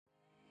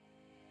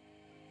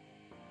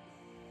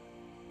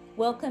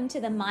Welcome to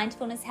the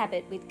Mindfulness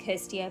Habit with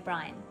Kirsty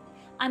O'Brien.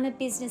 I'm a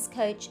business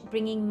coach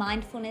bringing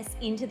mindfulness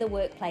into the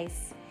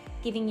workplace,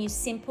 giving you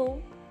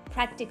simple,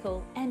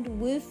 practical, and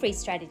woo-free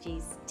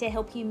strategies to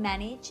help you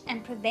manage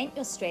and prevent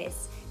your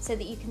stress so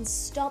that you can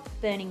stop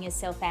burning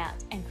yourself out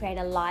and create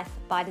a life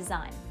by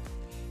design.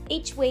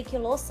 Each week,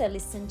 you'll also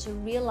listen to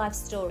real-life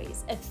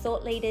stories of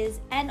thought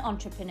leaders and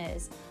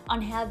entrepreneurs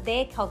on how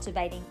they're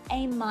cultivating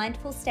a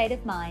mindful state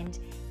of mind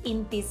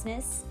in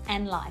business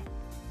and life.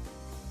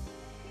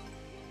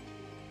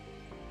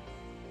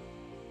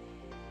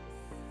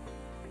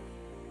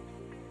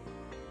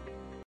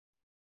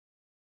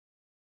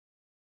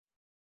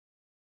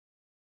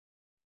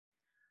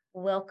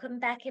 Welcome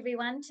back,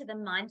 everyone, to the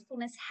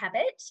Mindfulness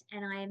Habit.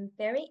 And I am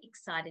very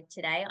excited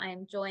today. I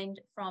am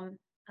joined from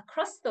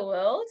across the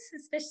world,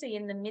 especially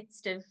in the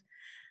midst of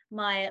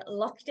my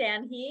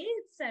lockdown here.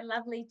 It's so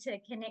lovely to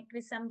connect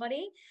with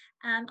somebody.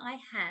 I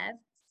have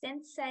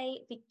Sensei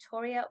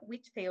Victoria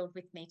Whitfield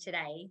with me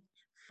today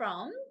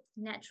from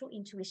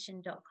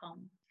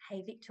naturalintuition.com.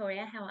 Hey,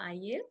 Victoria, how are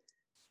you?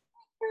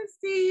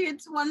 Kirsty,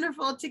 it's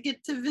wonderful to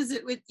get to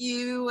visit with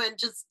you and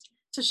just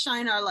to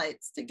shine our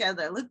lights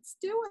together. Let's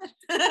do it.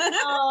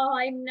 Oh,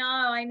 I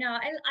know.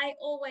 I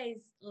always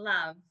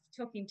love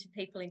talking to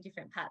people in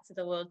different parts of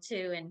the world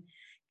too, and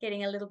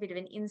getting a little bit of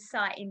an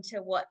insight into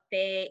what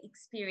their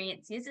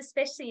experience is,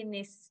 especially in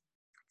this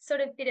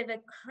sort of bit of a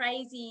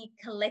crazy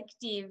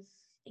collective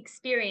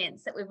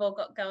experience that we've all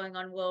got going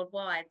on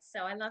worldwide.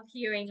 So I love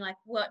hearing like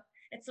what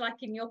it's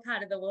like in your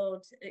part of the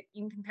world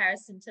in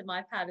comparison to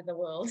my part of the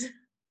world.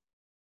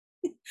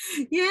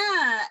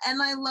 Yeah,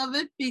 and I love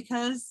it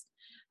because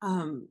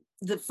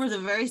for the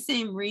very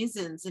same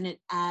reasons, and it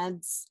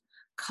adds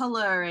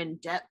color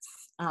and depth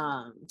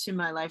to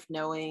my life,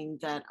 knowing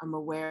that I'm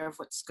aware of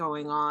what's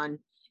going on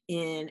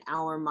in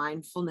our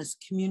mindfulness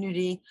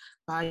community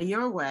by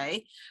your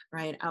way,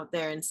 right out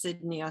there in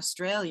Sydney,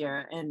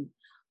 Australia. And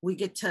we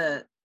get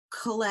to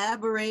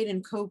collaborate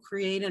and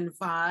co-create and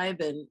vibe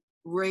and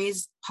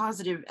raise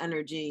positive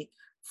energy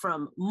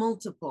from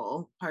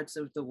multiple parts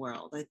of the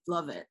world. I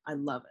love it. I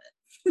love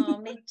it.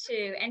 Oh, me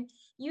too. And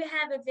you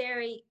have a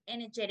very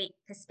energetic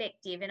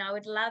perspective, and I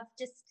would love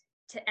just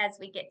to, as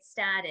we get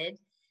started,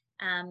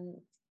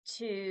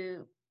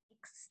 to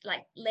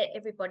let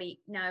everybody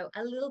know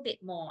a little bit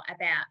more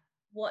about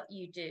what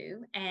you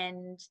do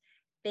and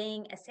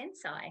being a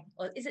sensei.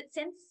 Or is it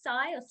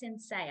sensei or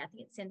sensei? I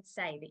think it's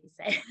sensei that you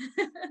say.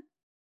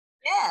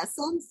 Yeah,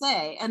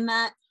 sensei. And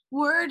that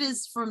word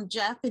is from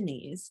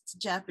Japanese. It's a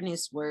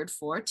Japanese word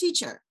for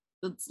teacher.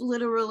 That's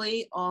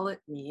literally all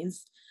it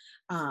means.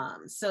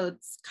 So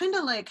it's kind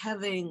of like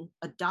having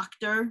a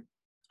doctor,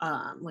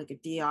 like a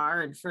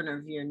DR in front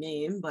of your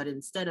name, but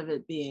instead of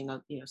it being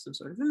some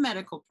sort of a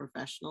medical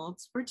professional,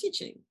 it's for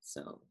teaching.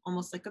 So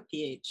almost like a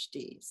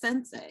PhD.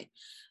 Sensei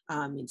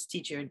means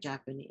teacher in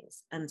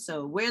Japanese. And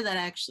so where that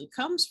actually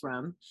comes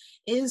from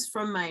is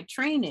from my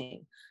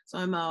training. So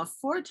I'm a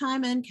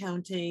 4-time and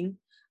counting,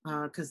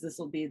 because this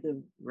will be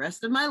the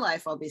rest of my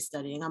life I'll be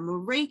studying. I'm a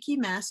Reiki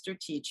master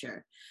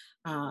teacher.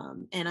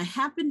 And I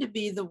happen to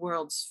be the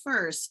world's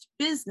first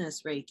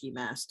business Reiki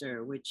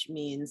master, which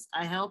means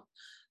I help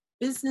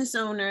business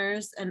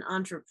owners and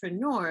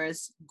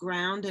entrepreneurs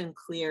ground and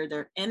clear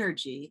their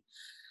energy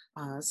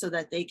so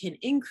that they can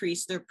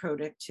increase their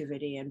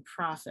productivity and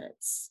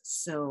profits.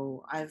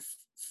 So I've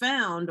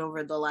found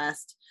over the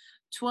last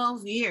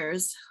 12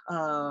 years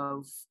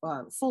of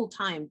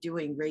full-time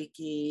doing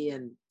Reiki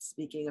and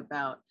speaking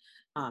about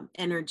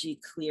energy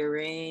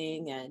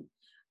clearing and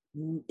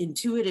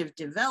intuitive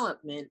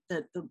development,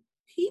 that the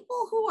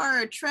people who are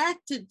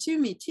attracted to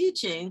me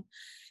teaching,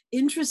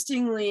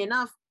 interestingly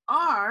enough,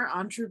 are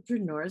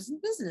entrepreneurs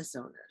and business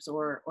owners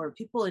or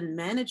people in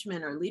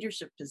management or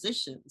leadership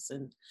positions.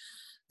 And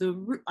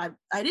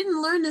I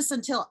didn't learn this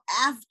until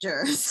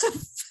after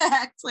the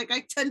fact. Like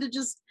I tend to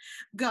just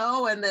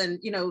go and then,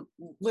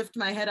 lift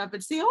my head up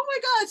and see, oh my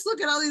gosh,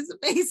 look at all these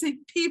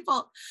amazing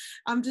people.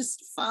 I'm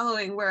just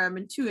following where I'm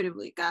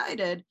intuitively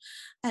guided.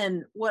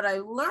 And what I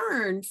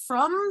learned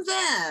from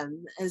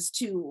them as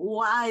to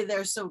why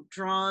they're so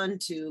drawn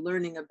to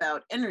learning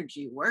about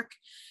energy work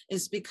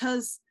is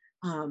because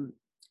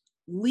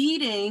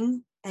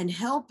leading and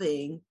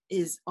helping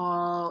is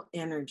all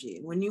energy.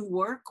 When you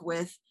work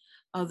with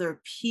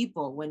other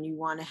people, when you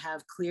want to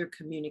have clear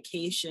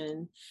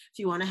communication, if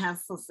you want to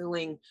have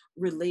fulfilling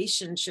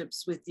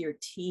relationships with your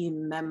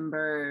team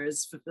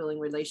members, fulfilling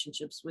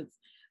relationships with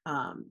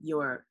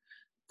your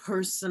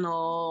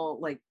personal,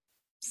 like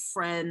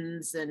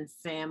friends and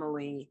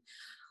family,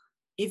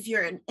 if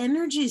you're an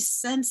energy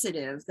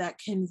sensitive, that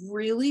can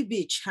really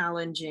be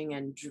challenging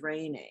and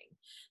draining.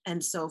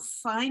 And so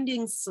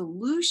finding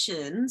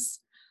solutions,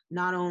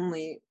 not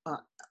only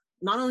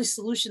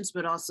solutions,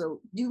 but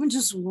also even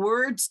just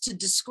words to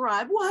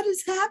describe what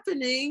is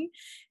happening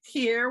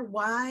here.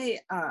 Why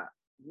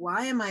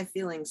am I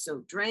feeling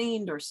so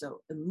drained or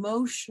so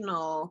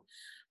emotional,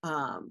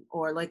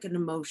 or like an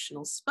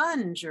emotional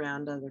sponge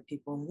around other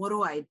people? And what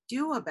do I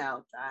do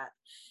about that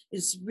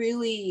is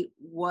really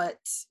what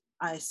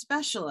I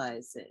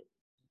specialize in.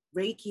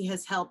 Reiki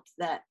has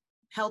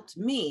helped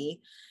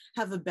me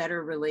have a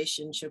better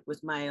relationship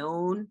with my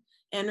own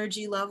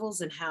energy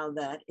levels and how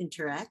that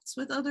interacts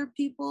with other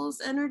people's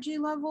energy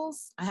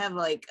levels. I have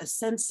like a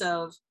sense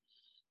of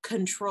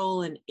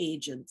control and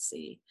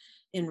agency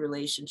in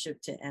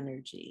relationship to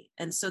energy.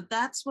 And so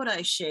that's what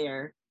I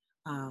share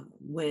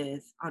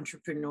with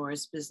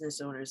entrepreneurs, business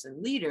owners,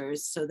 and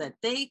leaders so that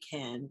they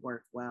can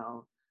work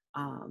well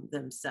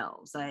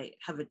themselves. I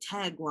have a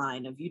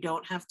tagline of, you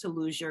don't have to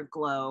lose your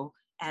glow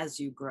as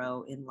you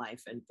grow in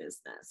life and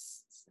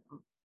business.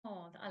 So.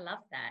 Oh, I love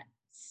that.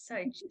 So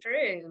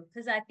true.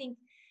 Because I think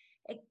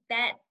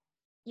that,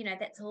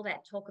 that's all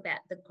that talk about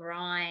the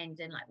grind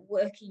and like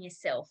working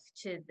yourself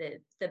to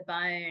the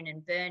bone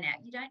and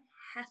burnout. You don't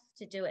have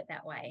to do it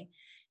that way.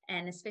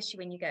 And especially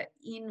when you go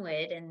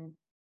inward and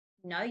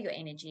know your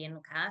energy and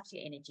look after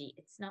your energy,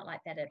 it's not like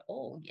that at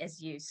all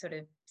as you sort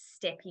of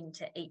step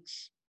into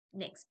each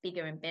next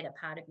bigger and better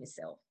part of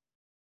yourself.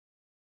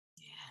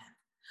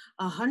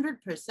 Yeah,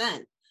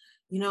 100%.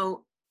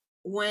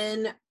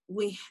 When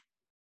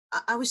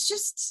I was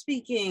just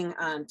speaking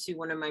to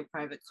one of my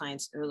private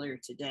clients earlier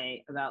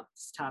today about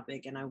this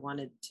topic, and I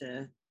wanted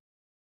to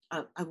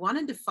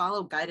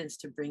follow guidance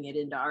to bring it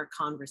into our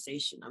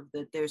conversation of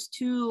that there's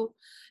two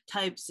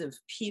types of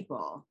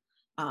people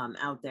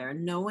out there.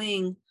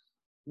 Knowing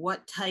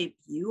what type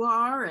you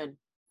are and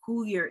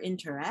who you're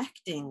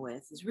interacting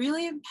with is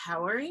really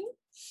empowering.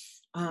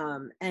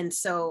 And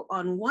so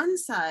on one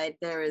side,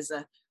 there is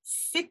a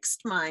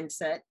fixed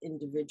mindset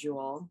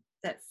individual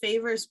that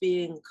favors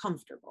being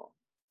comfortable.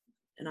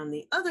 And on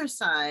the other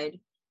side,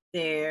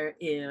 there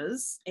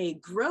is a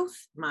growth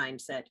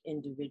mindset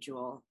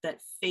individual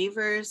that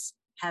favors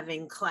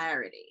having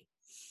clarity.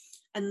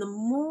 And the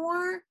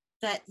more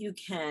that you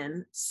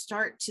can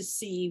start to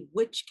see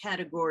which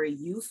category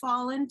you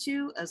fall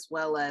into, as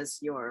well as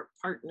your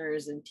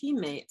partners and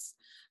teammates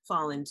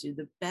fall into,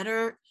 the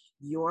better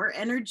your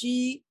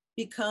energy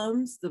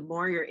becomes, the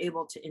more you're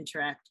able to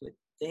interact with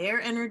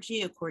their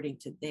energy according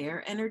to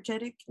their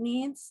energetic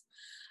needs.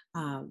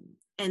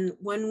 And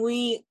when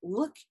we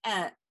look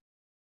at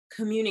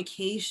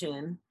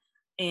communication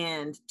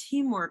and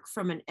teamwork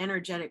from an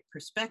energetic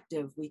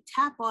perspective, we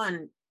tap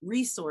on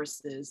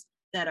resources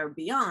that are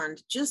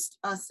beyond just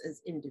us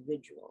as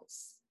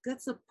individuals.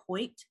 That's a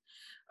point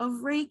of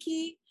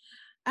Reiki,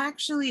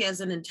 actually, as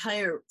an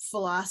entire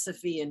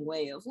philosophy and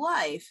way of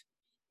life,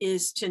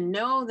 is to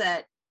know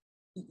that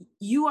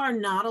you are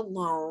not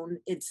alone.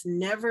 It's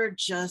never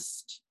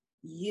just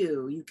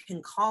you. You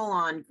can call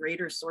on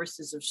greater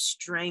sources of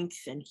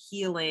strength and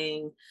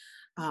healing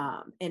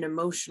and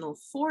emotional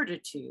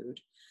fortitude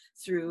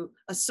through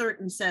a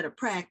certain set of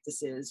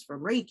practices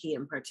from Reiki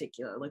in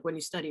particular. Like when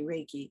you study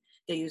Reiki,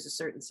 they use a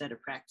certain set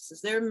of practices.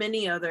 There are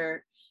many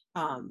other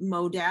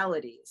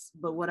modalities,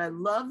 but what I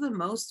love the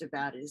most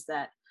about it is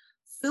that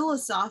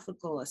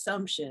philosophical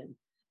assumption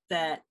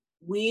that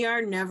we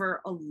are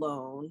never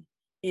alone.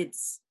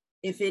 If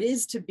it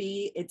is to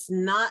be, it's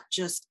not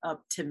just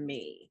up to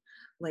me.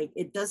 Like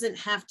it doesn't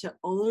have to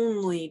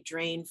only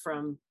drain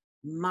from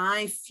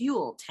my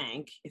fuel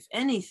tank. If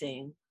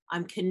anything,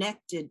 I'm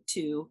connected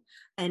to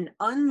an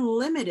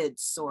unlimited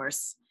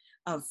source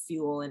of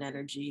fuel and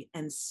energy,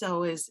 and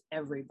so is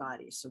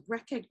everybody. So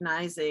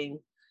recognizing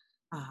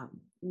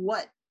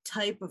what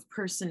type of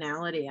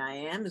personality I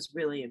am is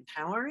really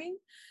empowering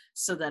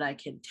so that I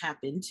can tap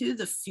into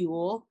the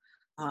fuel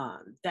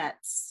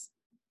that's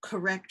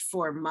correct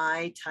for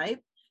my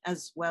type,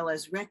 as well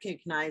as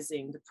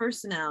recognizing the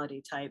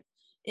personality type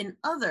in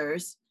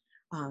others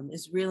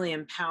is really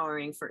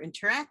empowering for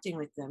interacting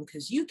with them,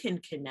 because you can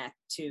connect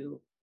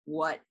to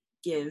what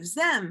gives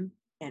them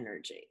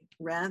energy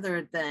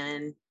rather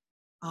than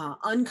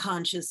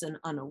unconscious and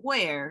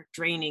unaware,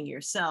 draining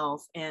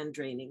yourself and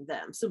draining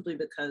them simply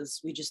because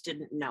we just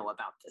didn't know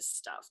about this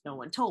stuff. No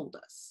one told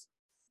us.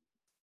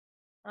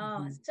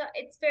 Oh, so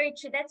it's very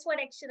true. That's what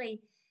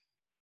actually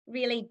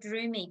really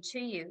drew me to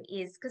you,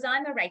 is because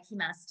I'm a Reiki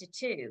master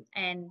too.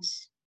 And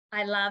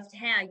I loved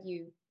how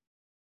you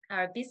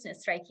are a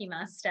business Reiki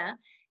master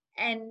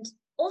and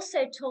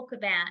also talk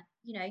about,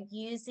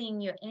 using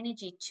your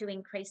energy to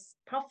increase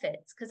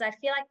profits. Because I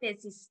feel like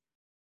there's this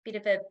bit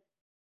of a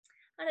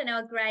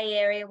gray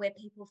area where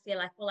people feel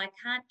like, well, I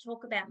can't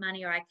talk about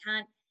money, or I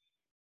can't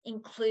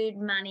include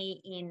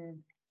money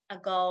in a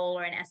goal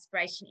or an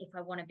aspiration if I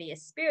want to be a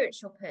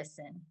spiritual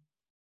person,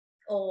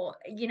 or,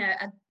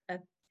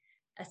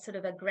 a sort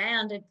of a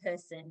grounded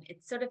person.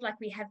 It's sort of like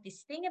we have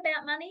this thing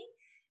about money.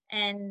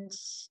 And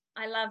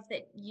I love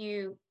that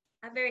you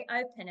are very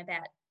open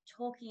about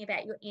talking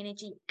about your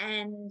energy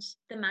and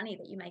the money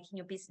that you make in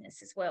your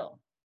business as well.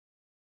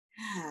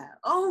 Yeah.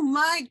 Oh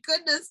my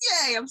goodness.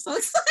 Yay. I'm so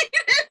excited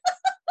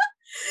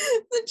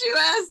that you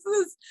asked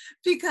this,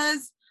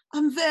 because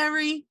I'm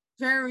very,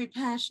 very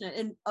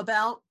passionate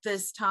about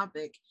this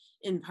topic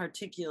in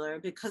particular,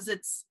 because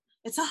it's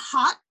a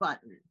hot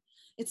button.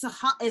 It's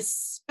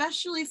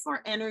especially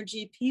for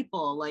energy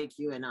people like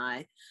you and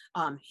I,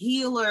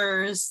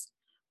 healers,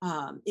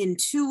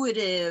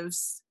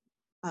 intuitives,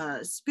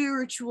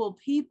 spiritual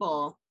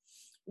people.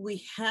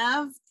 we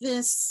have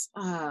this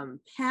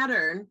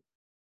pattern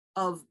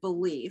of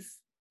belief.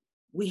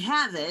 We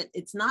have it.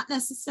 It's not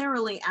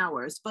necessarily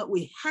ours, but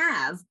we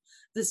have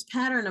this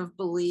pattern of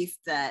belief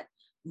that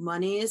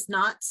money is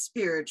not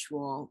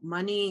spiritual.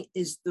 Money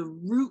is the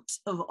root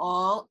of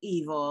all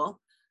evil.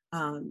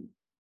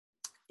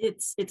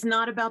 It's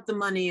not about the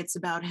money, it's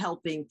about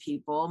helping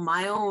people.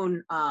 My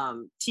own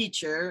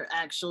teacher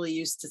actually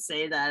used to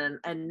say that,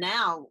 and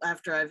now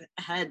after I've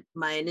had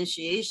my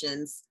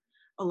initiations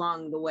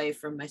along the way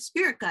from my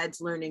spirit guides,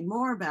 learning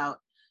more about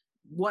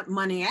what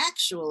money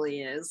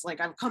actually is, like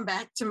I've come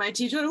back to my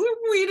teacher,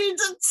 we need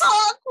to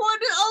talk.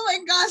 Oh my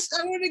gosh,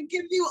 I want to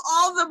give you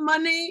all the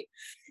money.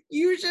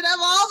 You should have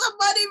all the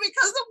money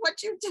because of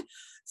what you did.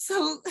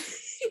 So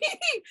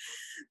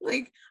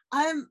like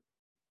I'm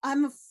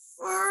a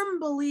firm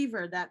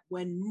believer that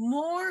when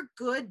more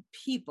good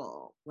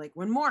people, like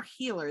when more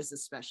healers,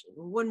 especially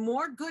when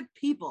more good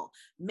people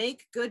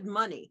make good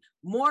money,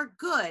 more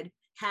good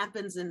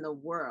happens in the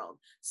world.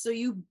 So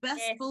you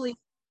best believe,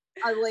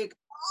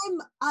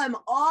 I'm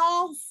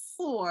all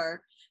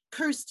for,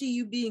 Kirsty,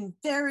 you being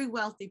very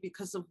wealthy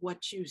because of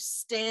what you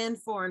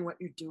stand for and what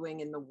you're doing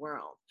in the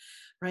world,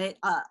 right?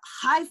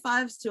 High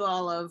fives to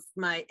all of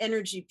my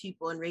energy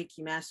people and Reiki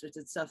masters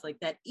and stuff like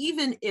that.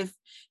 Even if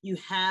you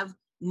have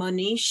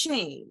money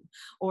shame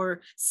or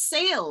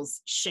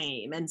sales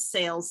shame and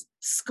sales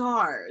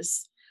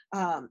scars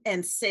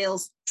and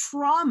sales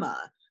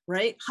trauma,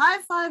 right?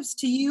 High fives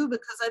to you,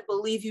 because I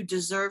believe you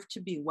deserve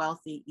to be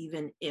wealthy,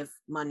 even if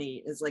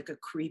money is like a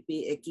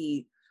creepy,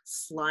 icky,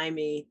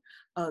 slimy,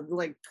 I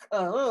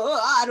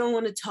don't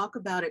want to talk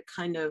about it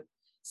kind of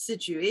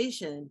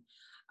situation.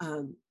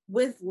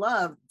 With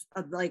love,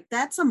 like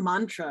that's a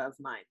mantra of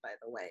mine, by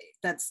the way,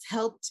 that's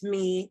helped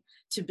me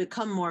to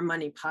become more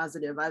money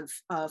positive. I've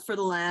for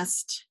the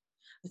last,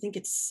 I think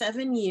it's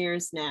 7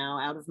 years now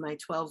out of my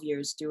 12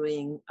 years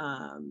doing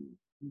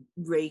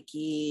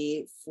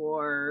Reiki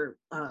for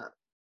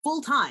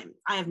full time.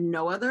 I have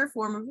no other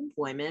form of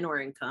employment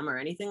or income or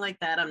anything like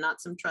that. I'm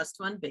not some trust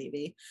fund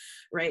baby,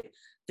 right?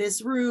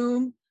 This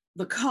room,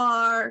 the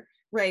car,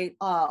 right?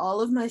 All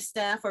of my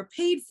staff are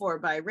paid for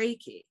by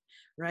Reiki,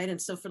 right? And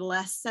so for the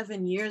last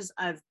 7 years,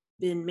 I've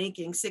been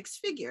making 6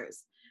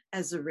 figures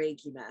as a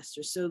Reiki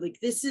master. So like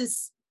this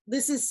is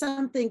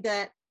something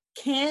that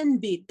can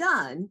be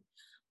done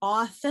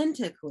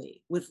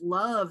authentically with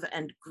love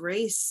and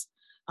grace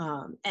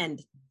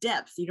and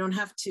depth. You don't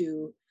have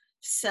to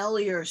sell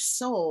your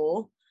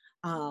soul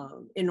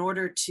in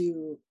order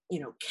to,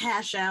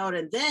 cash out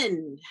and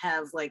then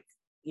have like,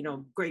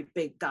 great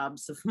big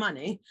gobs of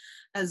money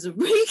as a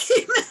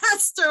Reiki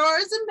master or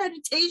as a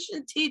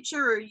meditation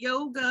teacher or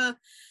yoga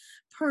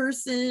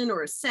person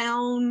or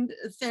sound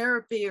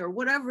therapy or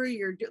whatever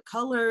your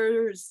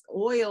colors,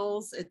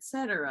 oils,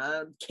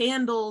 etc.,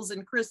 candles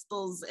and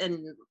crystals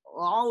and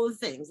all the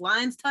things,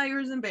 lions,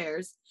 tigers, and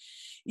bears.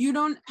 You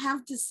don't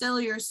have to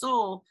sell your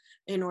soul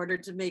in order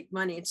to make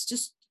money. It's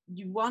just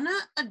you want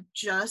to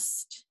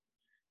adjust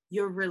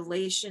your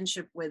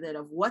relationship with it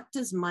of what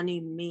does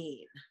money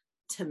mean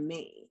to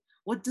me?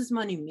 What does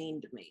money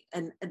mean to me?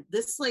 And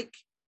this, like,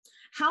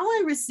 how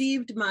I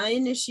received my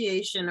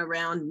initiation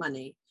around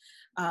money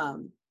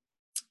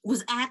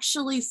was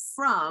actually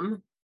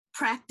from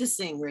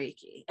practicing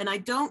Reiki. And I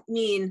don't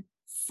mean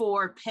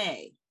for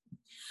pay.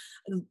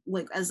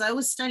 Like, as I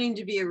was studying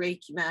to be a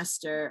Reiki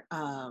master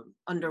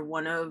under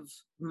one of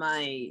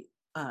my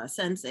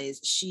senseis,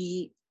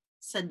 she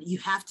said you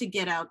have to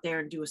get out there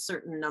and do a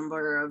certain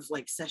number of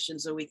like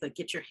sessions a week, like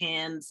get your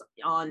hands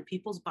on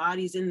people's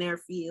bodies in their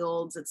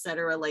fields,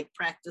 etc., like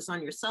practice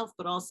on yourself,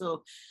 but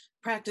also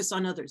practice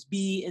on others,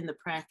 be in the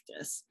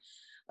practice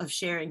of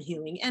sharing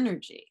healing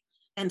energy.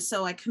 And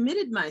so I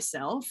committed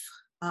myself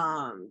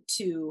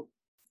to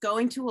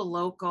going to a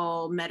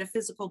local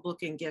metaphysical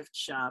book and gift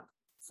shop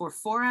for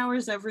 4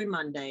 hours every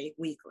Monday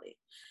weekly.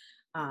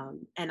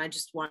 And I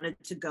just wanted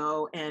to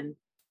go and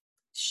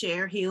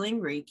share healing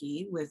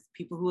Reiki with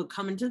people who would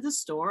come into the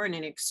store. And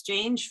in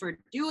exchange for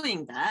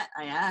doing that,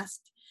 I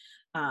asked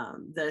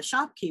the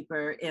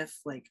shopkeeper if,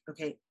 like,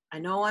 okay, I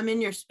know I'm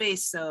in your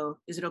space, so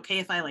is it okay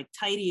if I like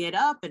tidy it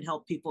up and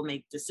help people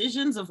make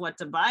decisions of what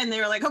to buy? And they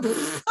were like,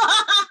 oh,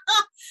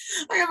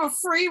 I have a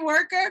free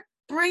worker,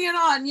 bring it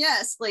on.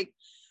 Yes. Like,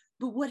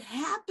 but what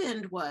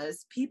happened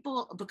was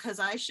people, because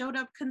I showed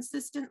up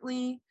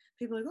consistently,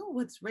 people were like, oh,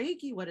 what's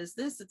Reiki? What is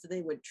this?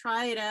 They would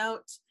try it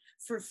out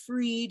for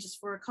free, just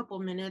for a couple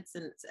minutes.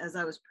 And as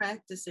I was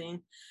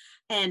practicing,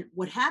 and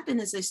what happened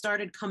is they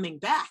started coming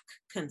back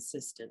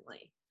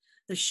consistently.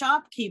 The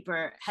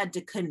shopkeeper had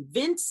to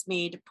convince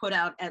me to put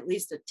out at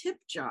least a tip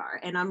jar.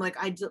 And I'm like,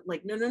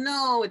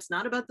 no, it's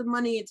not about the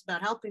money. It's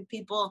about helping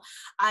people.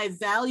 I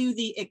value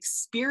the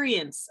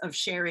experience of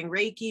sharing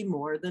Reiki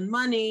more than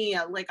money.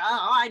 Like,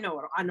 I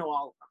know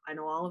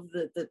all of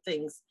the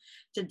things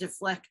to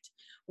deflect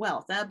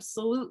wealth.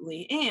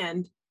 Absolutely.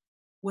 And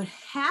what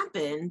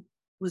happened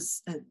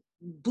was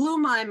blew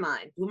my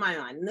mind.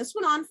 And this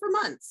went on for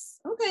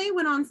months. Okay,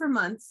 went on for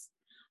months.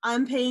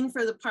 I'm paying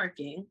for the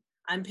parking.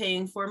 I'm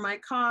paying for my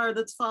car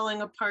that's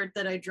falling apart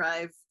that I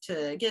drive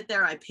to get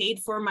there. I paid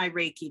for my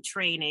Reiki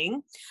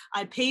training.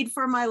 I paid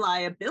for my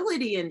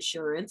liability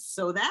insurance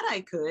so that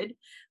I could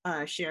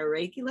share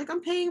Reiki. Like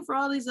I'm paying for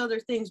all these other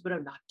things, but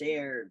I'm not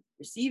there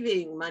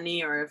receiving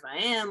money. Or if I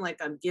am,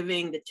 like I'm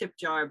giving the tip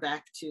jar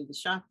back to the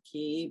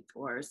shopkeep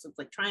or something,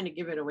 like trying to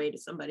give it away to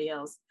somebody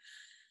else.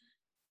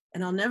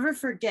 And I'll never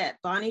forget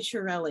Bonnie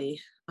Chiarelli,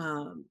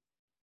 an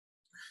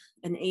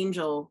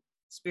angel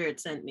spirit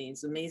sent me,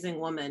 this amazing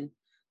woman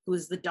who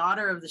was the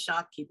daughter of the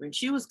shopkeeper. And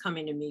she was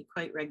coming to me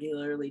quite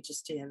regularly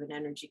just to have an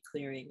energy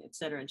clearing,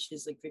 etc. And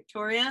she's like,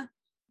 Victoria,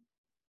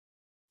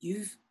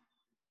 the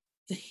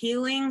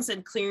healings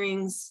and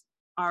clearings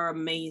are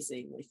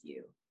amazing with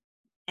you.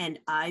 And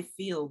I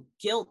feel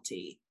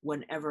guilty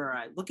whenever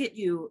I look at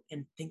you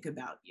and think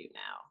about you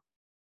now.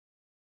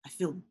 I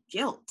feel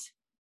guilt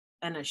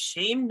and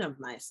ashamed of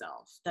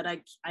myself that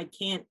I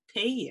can't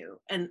pay you.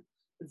 And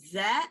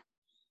that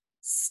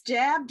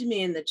stabbed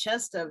me in the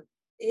chest of,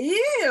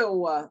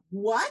 ew,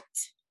 what?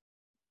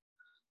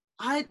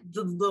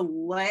 The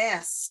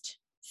last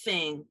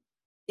thing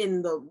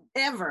in the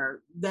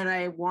ever that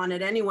I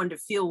wanted anyone to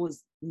feel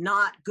was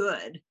not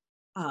good.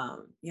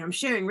 I'm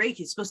sharing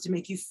Reiki. It's supposed to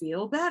make you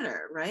feel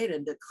better, right?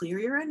 And to clear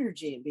your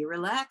energy and be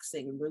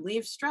relaxing and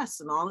relieve stress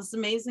and all this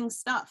amazing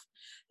stuff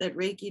that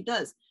Reiki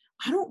does.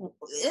 I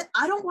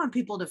don't want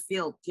people to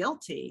feel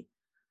guilty.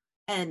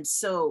 And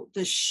so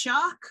the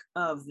shock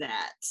of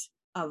that,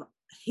 of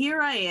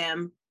here I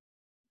am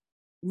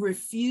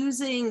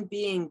refusing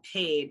being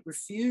paid,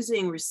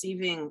 refusing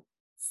receiving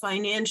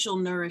financial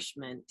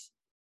nourishment,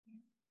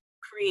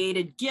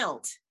 created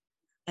guilt.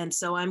 And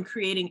so I'm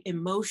creating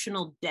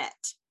emotional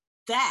debt.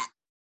 That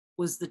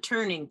was the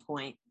turning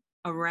point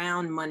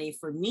around money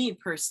for me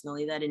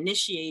personally that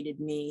initiated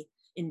me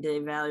into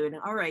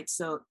evaluating, all right,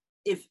 so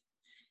if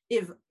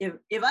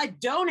I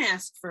don't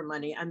ask for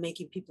money, I'm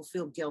making people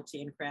feel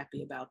guilty and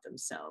crappy about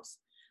themselves.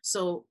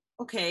 So,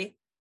 okay,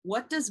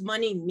 what does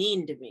money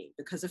mean to me?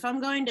 Because if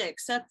I'm going to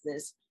accept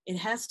this, it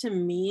has to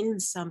mean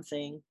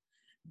something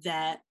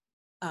that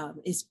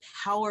is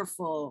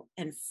powerful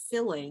and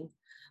filling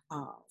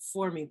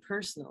for me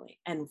personally.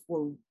 And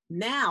for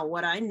now,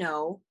 what I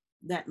know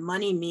that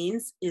money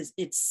means is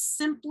it's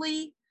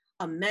simply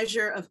a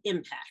measure of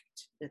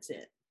impact. That's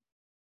it.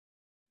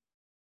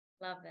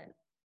 Love it.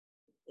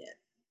 Yeah.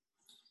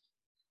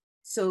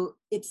 So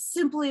it's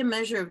simply a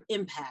measure of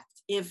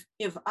impact. If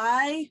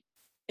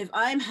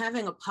I'm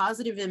having a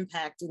positive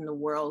impact in the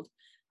world,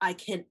 I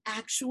can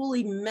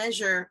actually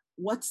measure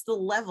what's the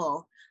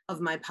level of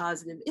my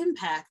positive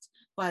impact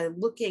by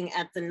looking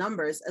at the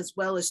numbers, as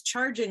well as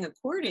charging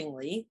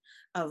accordingly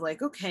of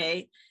like,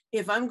 okay,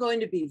 if I'm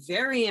going to be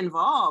very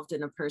involved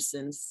in a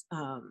person's,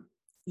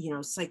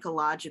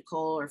 psychological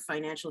or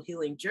financial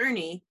healing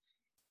journey,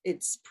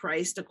 it's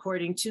priced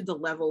according to the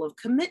level of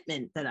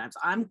commitment that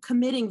I'm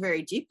committing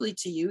very deeply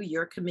to you.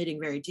 You're committing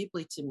very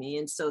deeply to me.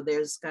 And so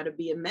there's got to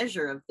be a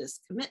measure of this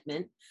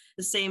commitment,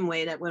 the same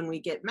way that when we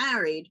get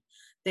married,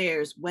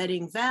 there's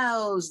wedding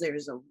vows,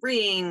 there's a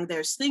ring,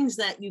 there's things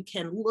that you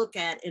can look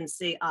at and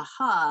say,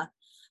 aha,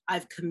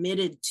 I've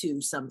committed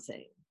to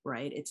something,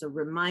 right? It's a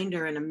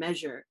reminder and a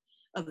measure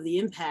of the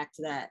impact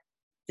that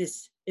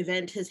this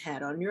event has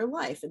had on your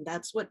life. And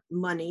that's what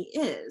money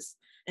is.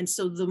 And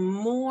so the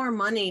more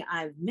money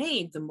I've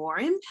made, the more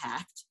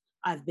impact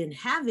I've been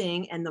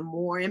having, and the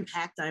more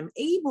impact I'm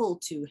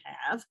able to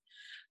have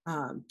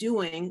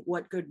doing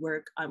what good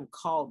work I'm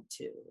called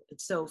to.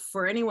 And so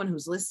for anyone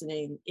who's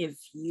listening, if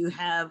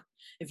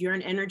you're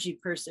an energy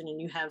person and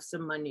you have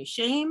some money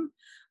shame,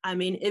 I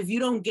mean, if you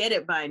don't get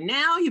it by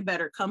now, you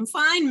better come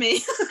find me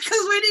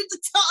because we need to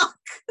talk.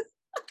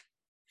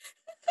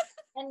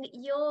 And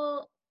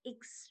your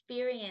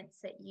experience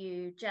that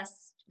you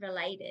just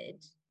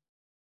related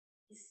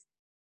is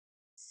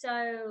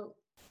so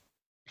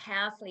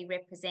powerfully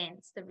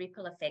represents the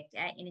ripple effect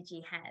our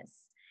energy has.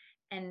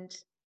 And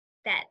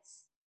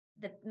that's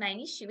the main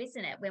issue,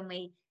 isn't it? When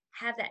we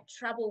have that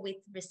trouble with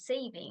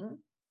receiving,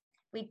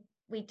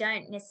 we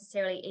don't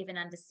necessarily even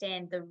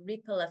understand the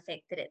ripple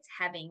effect that it's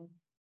having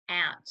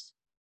out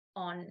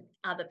on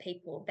other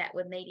people that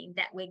we're meeting,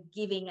 that we're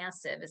giving our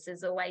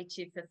services away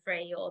to for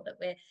free, or that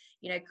we're,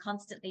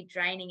 constantly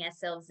draining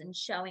ourselves and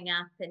showing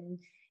up and,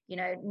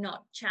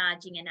 not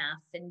charging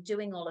enough and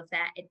doing all of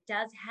that. It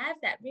does have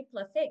that ripple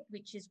effect,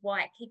 which is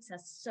why it keeps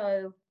us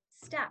so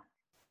stuck.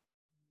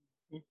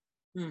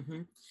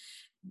 Mm-hmm.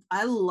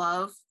 I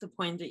love the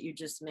point that you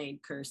just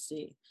made,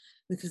 Kirsty,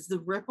 because the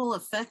ripple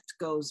effect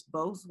goes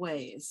both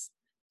ways.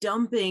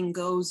 Dumping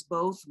goes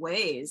both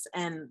ways.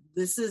 And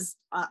this is,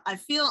 I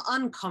feel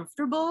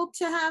uncomfortable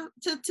to have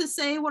to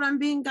say what I'm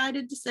being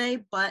guided to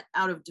say, but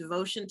out of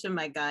devotion to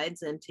my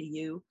guides and to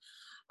you,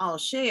 I'll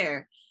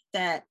share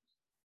that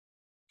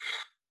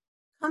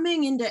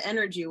coming into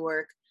energy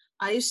work,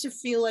 I used to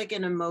feel like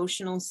an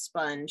emotional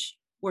sponge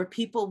where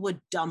people would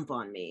dump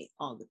on me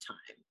all the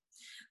time.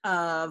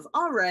 Of,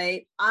 all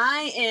right,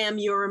 I am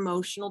your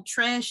emotional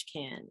trash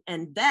can.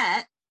 And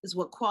that is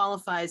what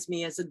qualifies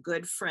me as a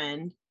good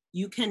friend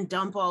you can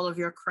dump all of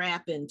your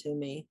crap into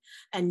me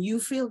and you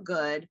feel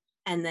good.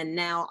 And then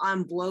now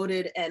I'm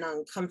bloated and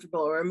uncomfortable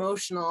or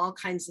emotional, all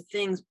kinds of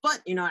things.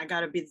 But, I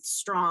got to be the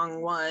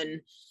strong one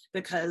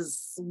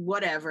because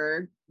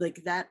whatever,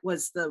 like that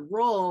was the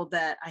role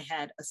that I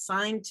had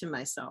assigned to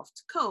myself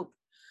to cope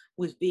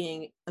with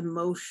being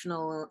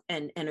emotional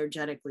and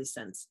energetically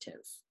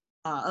sensitive,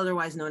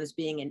 otherwise known as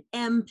being an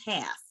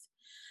empath.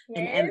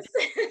 Yes,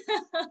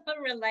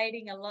 I'm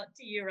relating a lot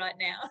to you right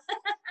now.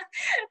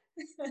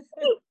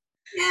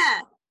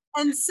 Yeah.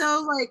 And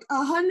so like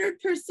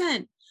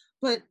 100%,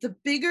 but the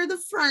bigger the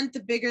front,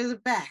 the bigger the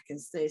back,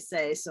 as they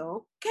say.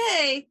 So,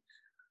 okay,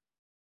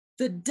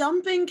 the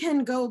dumping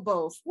can go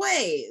both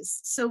ways.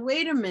 So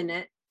wait a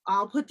minute,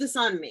 I'll put this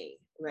on me,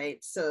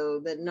 right?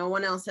 So that no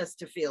one else has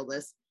to feel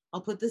this.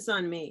 I'll put this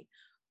on me.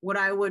 What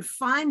I would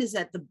find is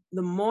that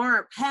the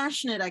more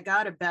passionate I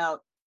got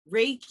about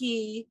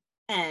Reiki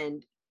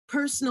and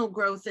personal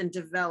growth and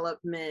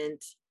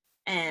development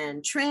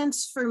and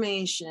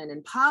transformation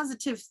and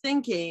positive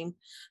thinking,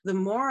 the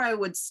more I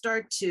would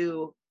start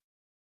to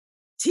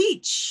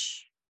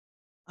teach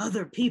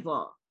other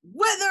people,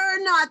 whether or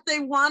not they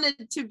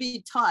wanted to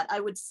be taught. I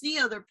would see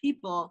other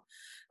people,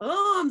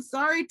 oh, I'm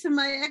sorry to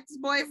my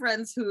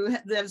ex-boyfriends who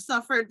have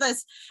suffered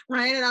this,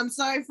 right? And I'm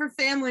sorry for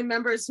family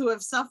members who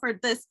have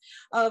suffered this.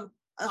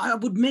 I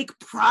would make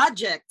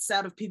projects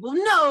out of people.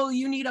 No,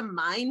 you need a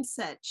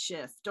mindset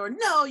shift, or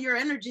no, your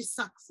energy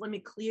sucks. Let me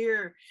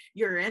clear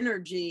your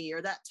energy,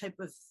 or that type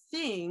of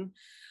thing.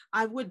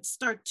 I would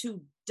start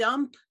to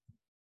dump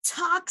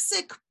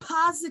toxic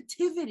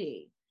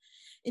positivity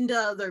into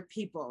other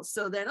people,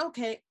 so that,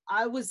 okay,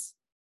 I was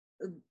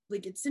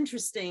like, it's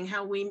interesting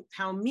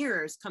how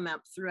mirrors come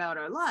up throughout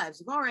our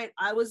lives. All right,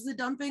 I was the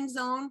dumping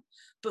zone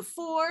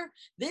before.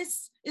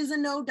 This is a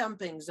no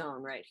dumping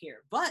zone right here.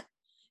 But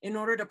in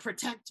order to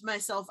protect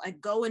myself, I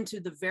go into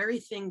the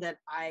very thing that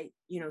I,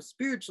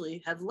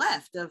 spiritually have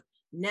left of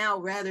now,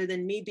 rather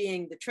than me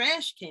being the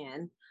trash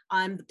can,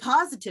 I'm the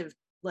positive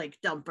like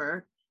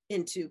dumper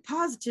into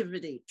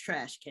positivity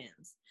trash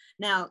cans.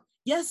 Now,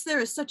 yes,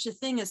 there is such a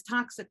thing as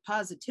toxic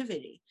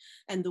positivity.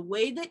 And the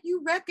way that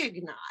you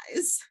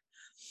recognize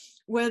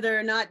whether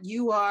or not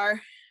you are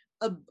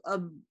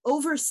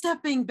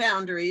overstepping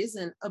boundaries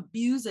and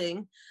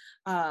abusing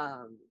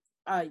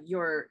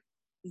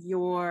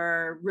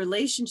your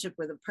relationship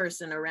with a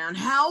person around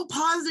how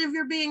positive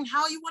you're being,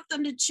 how you want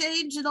them to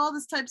change, and all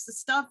this types of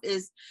stuff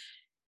is,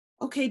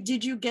 okay,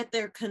 did you get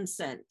their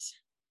consent?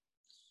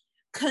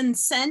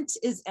 Consent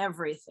is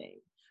everything,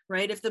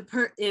 right?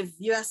 If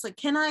you ask, like,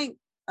 can I,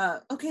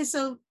 okay,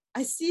 so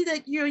I see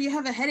that you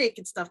have a headache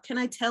and stuff. Can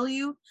I tell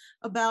you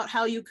about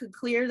how you could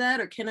clear that?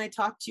 Or can I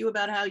talk to you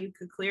about how you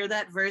could clear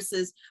that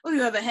versus, oh,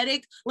 you have a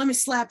headache? Let me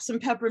slap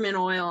some peppermint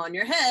oil on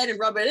your head and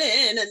rub it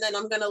in. And then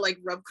I'm going to like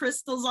rub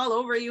crystals all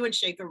over you and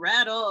shake a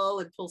rattle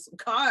and pull some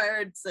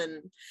cards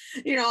and,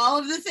 all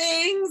of the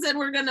things. And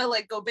we're going to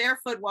like go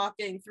barefoot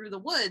walking through the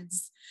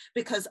woods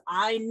because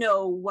I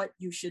know what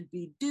you should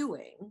be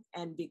doing.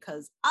 And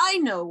because I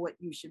know what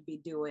you should be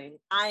doing,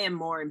 I am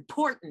more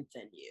important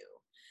than you.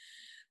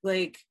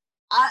 Like,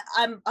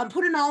 I'm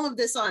putting all of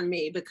this on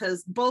me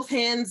because both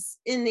hands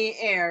in the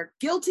air,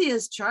 guilty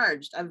as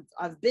charged.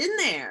 I've been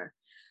there.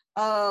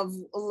 Of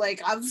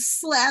like, I've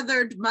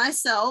slathered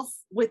myself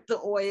with the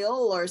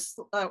oil,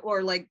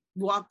 or like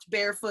walked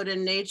barefoot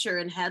in nature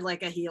and had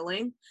like a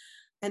healing.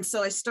 And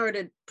so I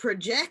started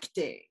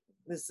projecting.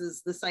 This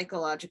is the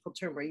psychological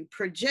term where you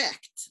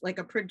project like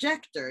a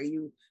projector.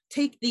 You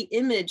take the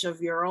image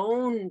of your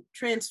own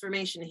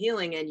transformation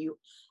healing and you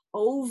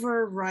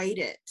overwrite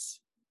it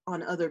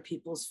on other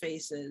people's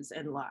faces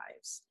and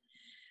lives.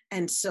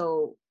 And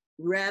so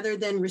rather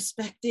than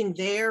respecting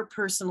their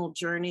personal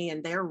journey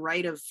and their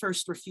right of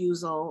first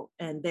refusal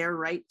and their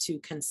right to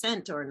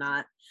consent or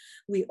not,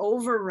 we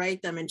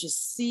overwrite them and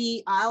just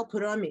see, I'll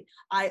put on me.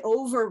 I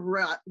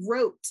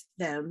overwrote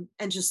them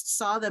and just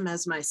saw them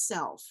as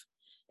myself.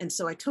 And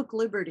so I took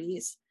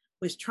liberties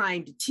with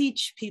trying to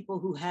teach people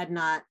who had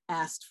not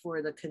asked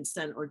for the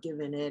consent or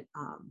given it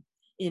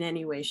in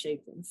any way,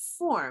 shape, and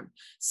form.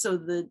 So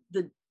the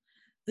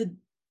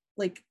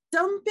like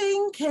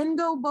dumping can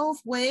go both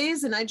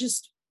ways. And I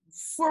just,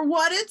 for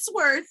what it's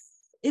worth,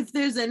 if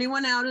there's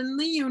anyone out in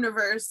the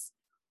universe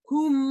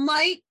who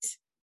might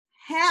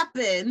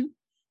happen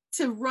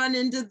to run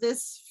into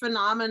this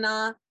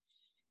phenomena,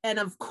 and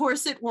of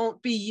course it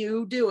won't be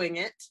you doing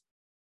it.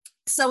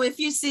 So if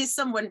you see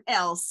someone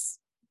else,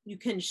 you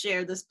can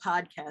share this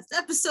podcast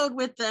episode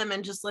with them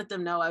and just let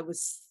them know I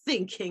was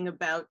thinking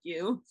about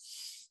you.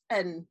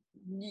 And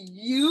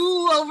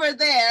you over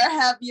there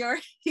have your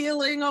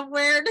healing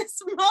awareness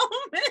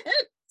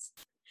moment.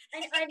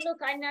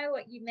 I know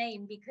what you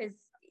mean, because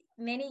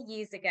many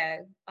years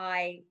ago,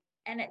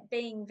 and it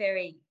being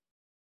very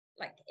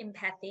like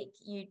empathic,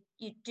 you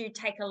do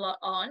take a lot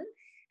on,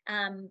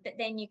 but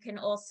then you can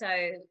also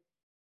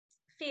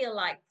feel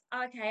like,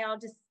 okay, I'll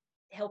just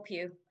help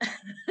you.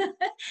 So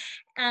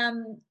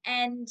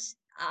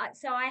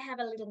I have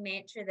a little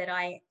mantra that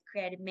I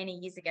created many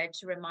years ago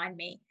to remind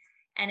me.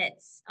 And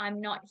it's, I'm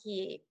not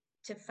here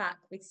to fuck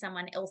with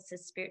someone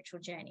else's spiritual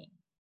journey.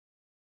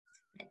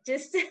 It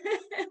just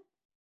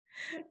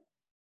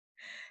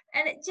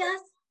and it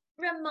just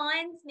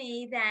reminds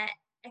me that,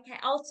 okay,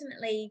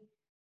 ultimately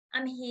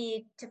I'm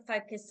here to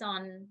focus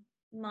on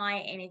my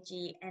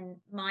energy and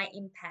my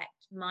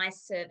impact, my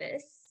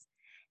service,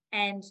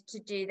 and to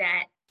do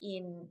that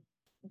in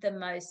the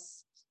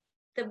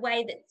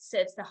way that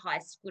serves the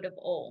highest good of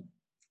all.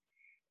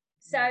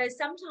 So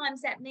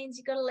sometimes that means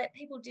you've got to let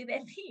people do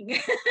their thing.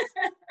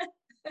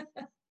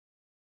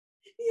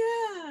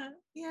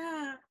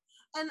 Yeah.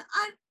 And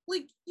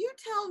you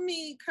tell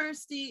me,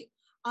 Kirsty,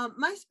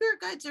 my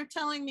spirit guides are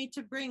telling me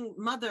to bring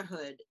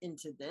motherhood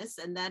into this,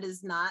 and that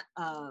is not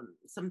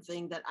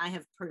something that I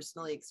have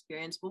personally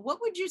experienced. But what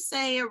would you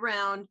say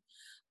around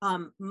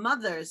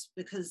mothers?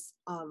 Because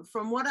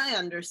from what I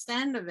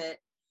understand of it,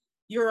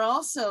 you're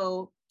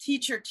also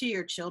teacher to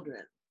your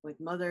children. Like,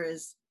 mother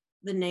is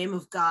the name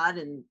of God,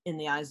 and in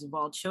the eyes of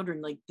all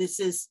children, like this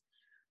is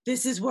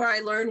where I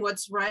learn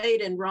what's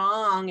right and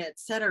wrong,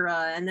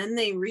 etc. And then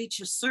they reach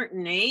a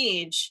certain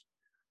age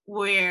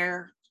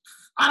where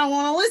I don't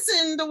want to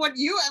listen to what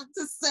you have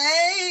to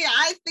say.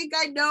 I think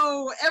I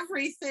know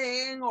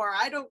everything, or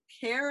I don't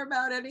care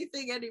about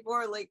anything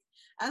anymore. Like,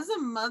 as a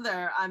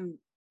mother, I'm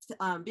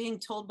being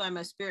told by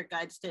my spirit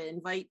guides to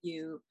invite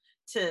you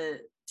to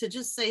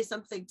just say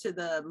something to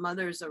the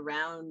mothers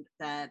around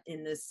that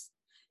in this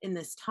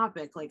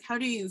topic. Like, how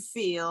do you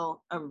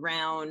feel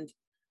around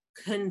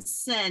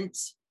consent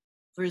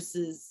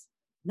versus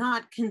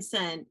not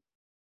consent,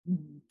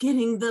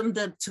 getting them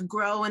to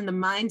grow in the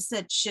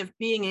mindset shift,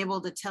 being able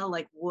to tell,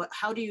 like,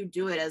 how do you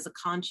do it as a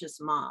conscious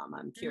mom?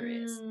 I'm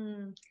curious.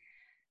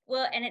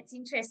 Well, and it's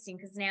interesting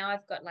because now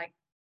I've got, like,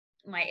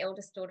 my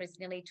eldest daughter is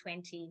nearly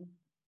 20,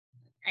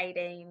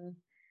 18,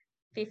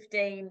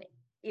 15,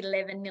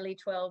 11, nearly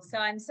 12. So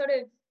I'm sort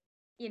of,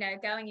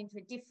 going into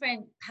a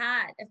different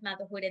part of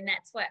motherhood. And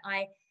that's what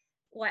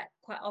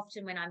quite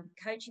often when I'm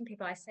coaching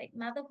people, I say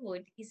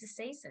motherhood is a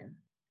season.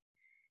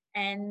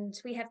 And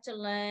we have to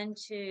learn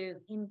to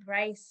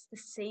embrace the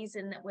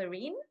season that we're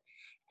in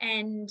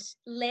and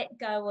let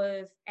go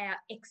of our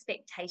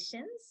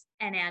expectations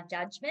and our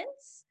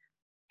judgments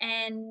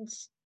and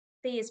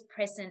be as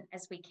present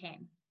as we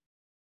can.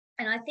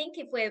 And I think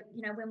if we're,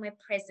 when we're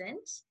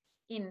present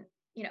in,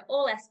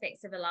 all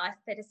aspects of a life,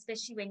 but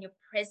especially when you're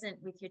present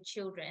with your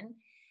children,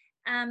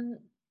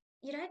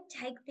 you don't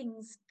take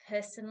things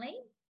personally,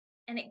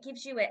 and it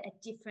gives you a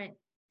different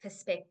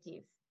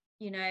perspective,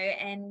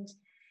 and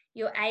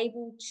you're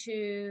able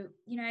to,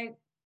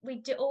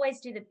 we always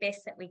do the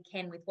best that we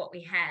can with what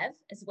we have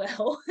as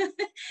well.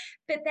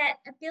 But that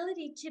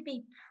ability to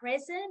be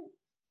present,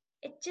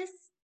 it just,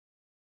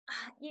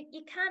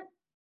 you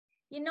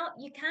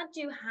can't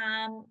do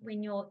harm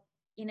when you're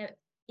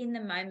in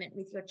the moment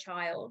with your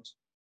child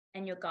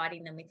and you're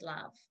guiding them with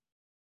love.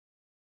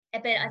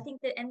 But I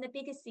think that, and the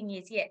biggest thing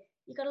is, you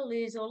got to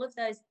lose all of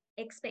those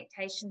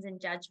expectations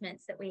and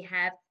judgments that we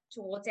have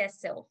towards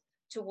ourselves,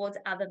 towards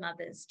other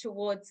mothers,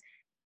 towards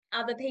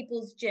other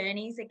people's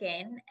journeys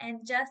again,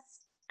 and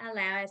just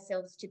allow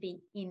ourselves to be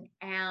in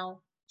our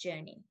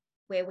journey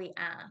where we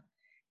are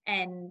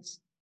and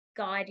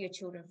guide your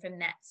children from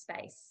that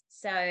space.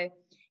 So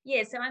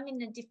so I'm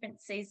in a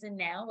different season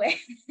now where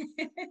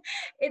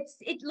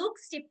it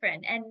looks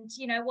different, and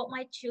what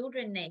my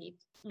children need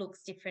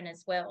looks different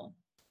as well.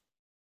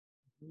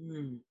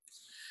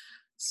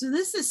 So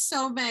this is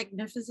so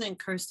magnificent,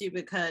 Kirsty,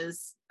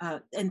 because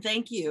and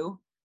thank you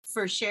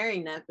for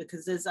sharing that,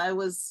 because as I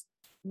was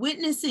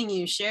witnessing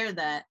you share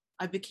that,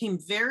 I became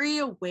very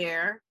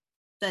aware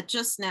that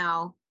just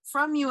now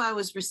from you I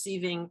was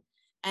receiving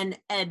an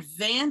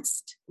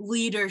advanced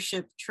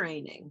leadership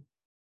training.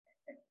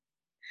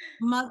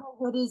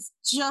 Motherhood is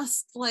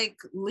just like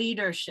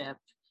leadership,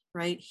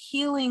 right?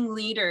 Healing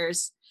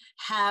leaders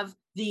have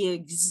the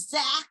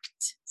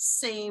exact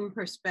same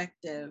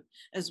perspective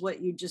as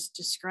what you just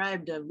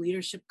described of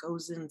leadership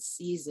goes in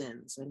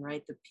seasons. And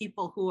right, the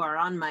people who are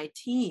on my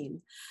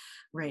team,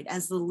 right,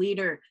 as the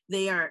leader,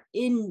 they are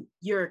in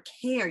your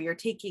care, you're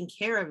taking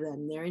care of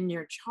them, they're in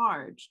your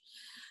charge.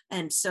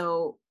 And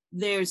so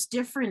there's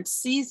different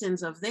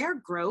seasons of their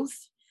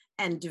growth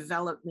and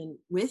development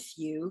with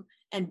you,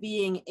 and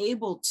being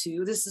able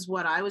to, this is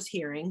what I was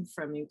hearing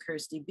from you,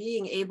 Kirsty,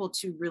 being able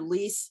to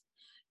release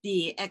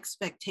the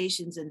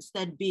expectations,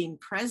 instead being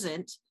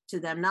present to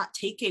them, not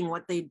taking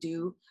what they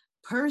do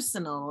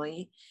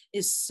personally,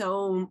 is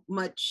so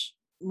much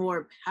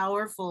more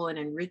powerful and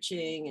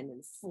enriching and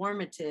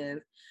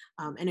informative.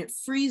 And it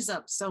frees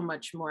up so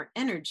much more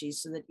energy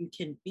so that you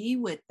can be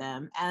with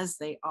them as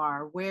they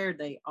are, where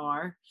they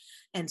are,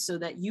 and so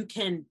that you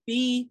can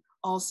be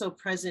also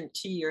present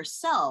to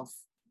yourself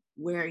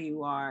where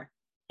you are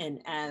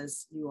and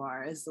as you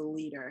are as the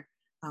leader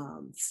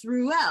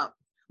throughout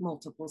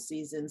multiple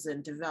seasons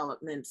and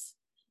developments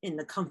in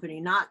the company,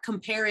 not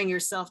comparing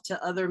yourself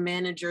to other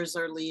managers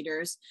or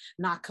leaders,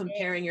 not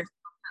comparing yourself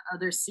to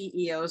other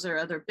CEOs or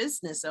other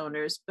business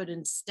owners, but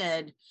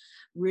instead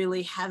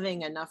really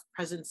having enough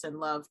presence and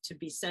love to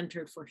be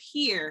centered for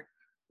here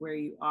where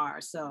you are.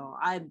 So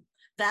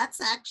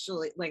that's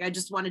actually like, I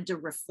just wanted to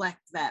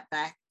reflect that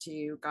back to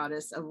you,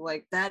 goddess, of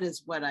like, that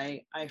is what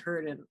I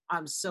heard. And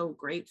I'm so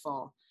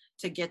grateful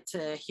to get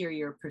to hear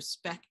your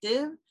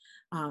perspective.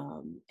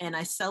 And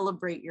I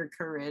celebrate your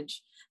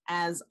courage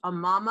as a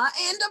mama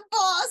and a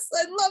boss.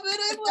 I love it.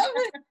 I love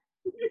it.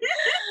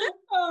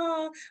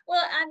 Oh,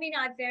 well, I mean,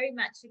 I very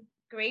much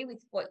agree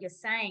with what you're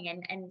saying.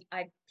 And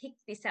I picked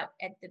this up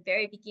at the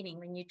very beginning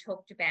when you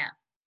talked about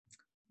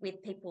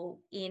with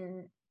people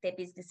in their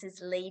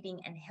businesses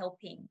leading and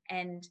helping.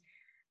 And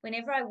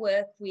whenever I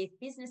work with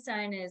business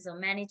owners or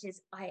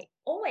managers, I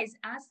always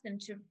ask them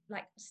to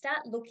like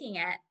start looking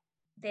at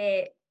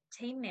their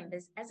team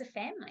members as a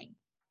family.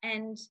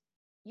 And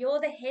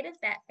you're the head of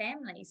that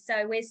family.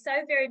 So we're so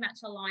very much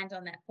aligned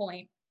on that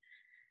point.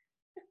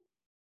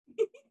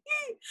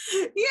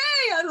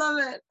 Yay, I love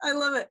it. I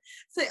love it.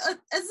 So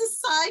as a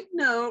side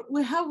note,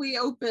 how we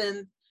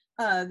open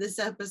this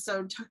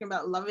episode talking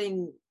about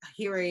loving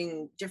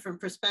hearing different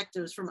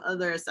perspectives from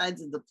other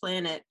sides of the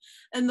planet,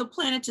 and the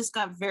planet just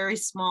got very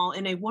small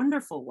in a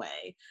wonderful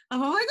way.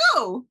 I'm like,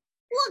 oh,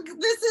 look,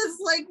 this is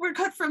like we're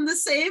cut from the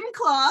same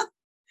cloth.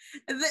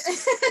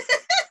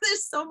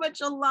 There's so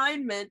much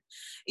alignment,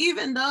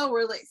 even though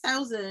we're like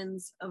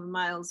thousands of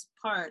miles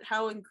apart.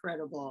 How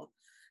incredible.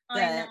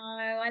 I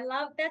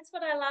know. That's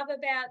what I love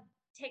about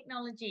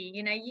technology.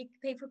 You know,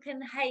 people can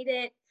hate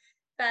it,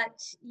 but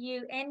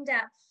you end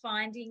up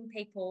finding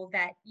people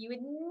that you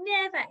would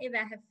never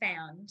ever have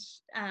found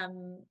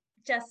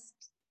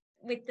just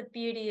with the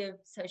beauty of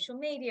social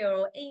media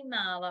or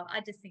email. I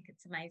just think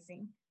it's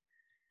amazing.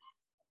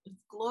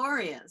 It's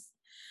glorious.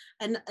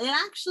 And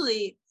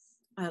actually,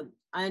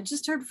 I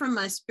just heard from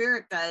my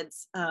spirit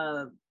guides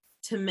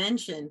to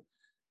mention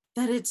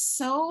that it's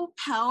so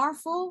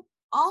powerful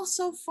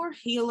also for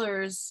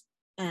healers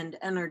and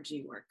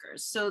energy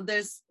workers. So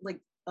there's like,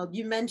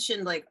 you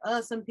mentioned like,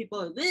 oh, some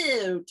people are,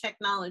 ew,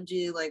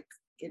 technology, like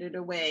get it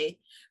away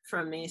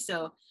from me.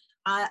 So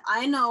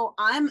I know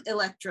I'm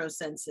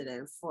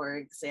electrosensitive, for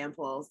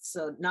example.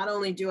 So not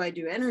only do I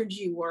do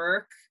energy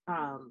work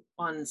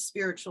on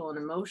spiritual and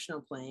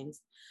emotional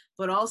planes,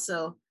 but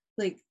also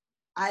like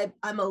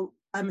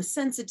I'm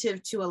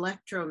sensitive to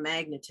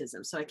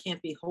electromagnetism. So I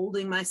can't be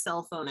holding my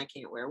cell phone. I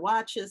can't wear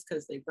watches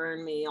because they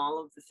burn me,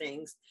 all of the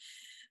things.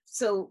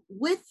 So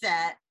with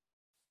that,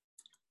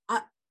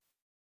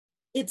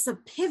 it's a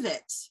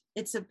pivot.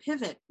 It's a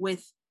pivot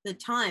with the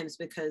times,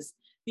 because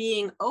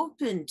being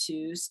open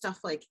to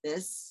stuff like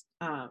this,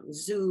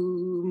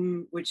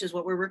 Zoom, which is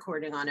what we're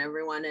recording on,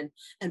 everyone,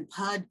 and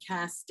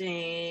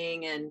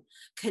podcasting and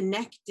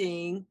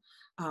connecting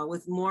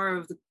with more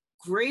of the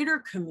greater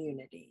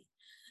community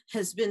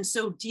has been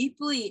so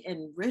deeply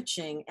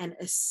enriching and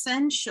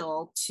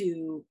essential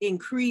to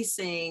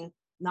increasing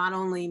not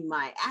only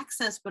my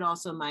access, but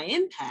also my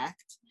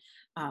impact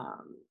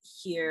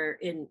here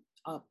in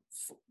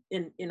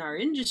our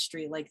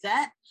industry. Like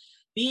that,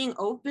 being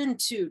open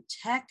to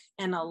tech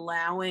and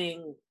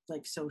allowing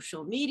like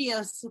social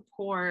media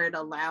support,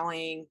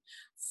 allowing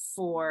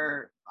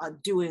for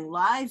doing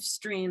live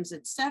streams,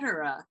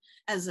 etc.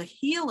 As a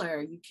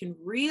healer, you can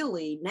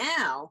really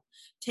now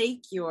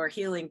take your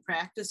healing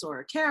practice, or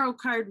a tarot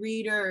card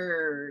reader,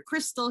 or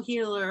crystal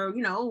healer,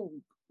 you know,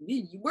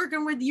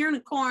 working with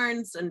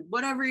unicorns and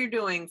whatever you're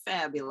doing,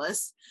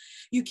 fabulous.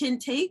 You can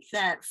take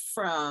that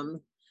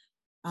from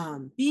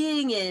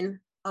being in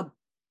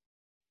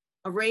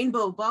a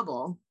rainbow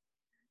bubble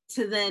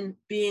to then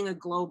being a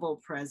global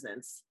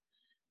presence.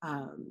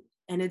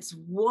 And it's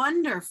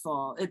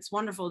wonderful. It's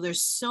wonderful.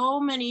 There's so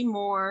many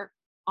more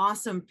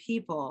awesome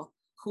people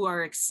who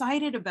are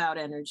excited about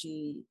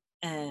energy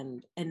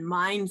and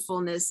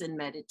mindfulness and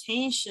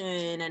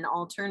meditation and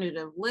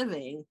alternative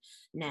living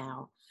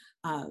now.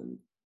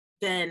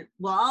 Then,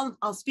 well,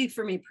 I'll speak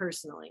for me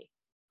personally.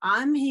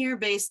 I'm here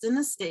based in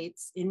the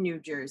States, in New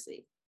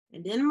Jersey.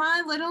 And in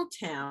my little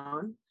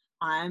town,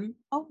 I'm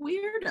a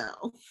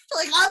weirdo.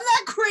 Like, I'm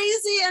that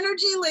crazy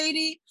energy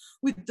lady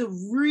with the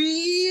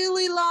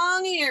really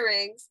long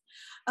earrings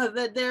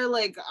that they're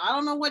like, I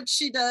don't know what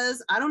she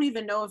does. I don't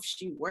even know if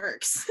she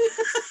works.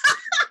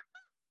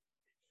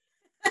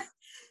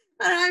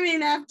 I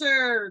mean,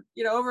 after,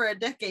 over a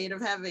decade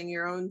of having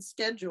your own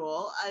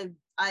schedule,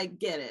 I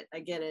get it. I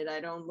get it. I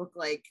don't look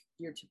like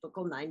your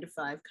typical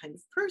 9-to-5 kind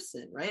of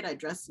person, right? I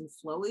dress in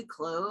flowy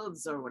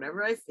clothes or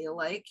whatever I feel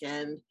like,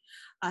 and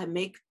I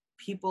make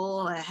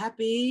people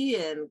happy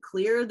and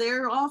clear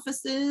their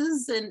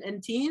offices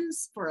and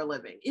teams for a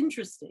living.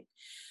 Interesting.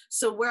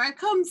 So where I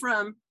come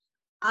from,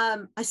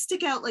 I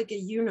stick out like a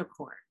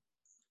unicorn.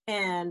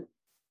 And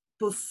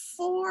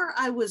before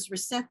I was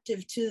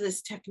receptive to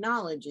this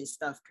technology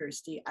stuff,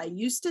 Kirsty, I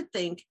used to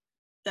think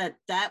that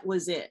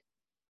was it.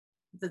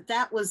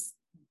 That was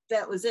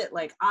it.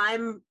 Like,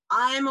 I'm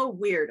a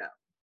weirdo,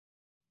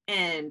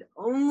 and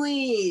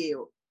only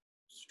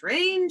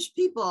strange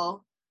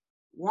people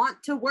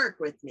want to work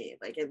with me.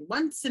 Like,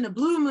 once in a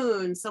blue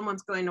moon,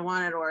 someone's going to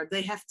want it, or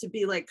they have to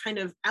be like kind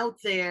of out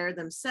there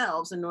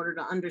themselves in order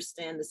to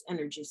understand this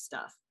energy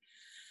stuff.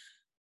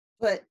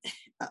 But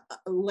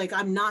like,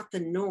 I'm not the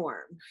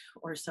norm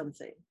or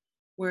something.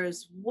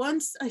 Whereas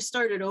once I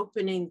started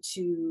opening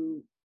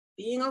to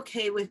being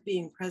okay with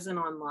being present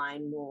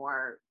online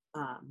more,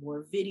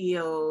 more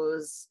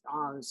videos,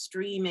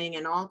 streaming,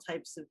 and all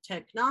types of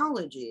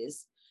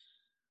technologies,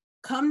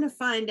 come to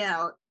find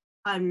out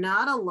I'm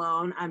not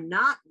alone. I'm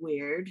not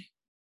weird.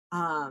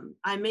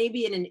 I may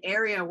be in an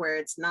area where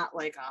it's not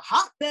like a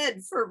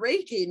hotbed for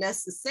Reiki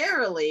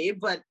necessarily,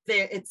 but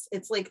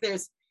it's like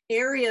there's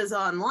areas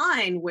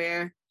online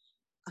where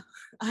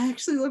I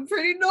actually look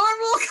pretty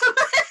normal.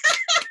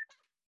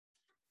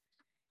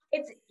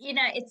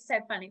 It's so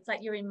fun. It's like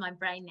you're in my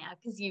brain now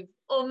because you've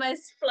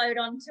almost flowed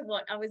on to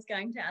what I was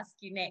going to ask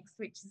you next,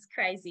 which is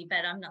crazy,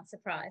 but I'm not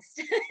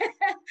surprised.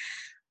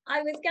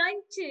 I was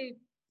going to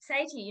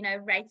say to you,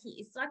 Reiki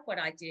is like what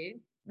I do,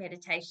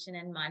 meditation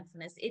and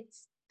mindfulness.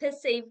 It's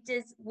perceived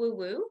as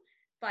woo-woo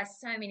by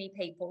so many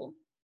people,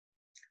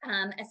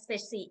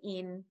 especially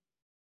in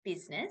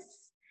business.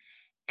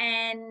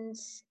 And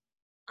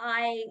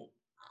I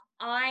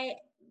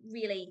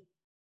really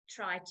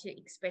try to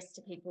express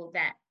to people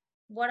that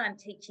what I'm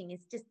teaching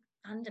is just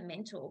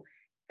fundamental,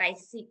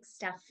 basic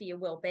stuff for your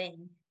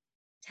well-being.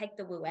 Take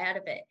the woo out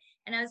of it.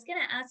 And I was going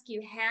to ask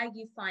you how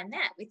you find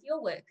that with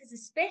your work, because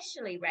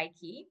especially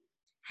Reiki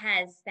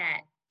has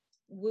that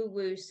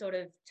woo-woo sort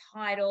of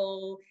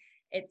title.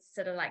 It's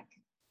sort of like,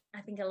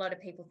 I think a lot of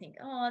people think,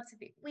 oh, it's a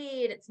bit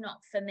weird. It's not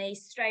for me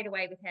straight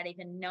away without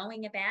even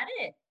knowing about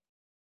it.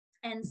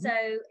 And so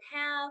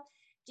how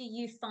do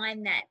you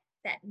find that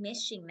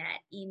meshing that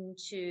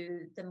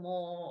into the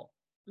more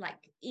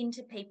like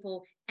into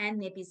people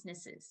and their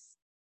businesses?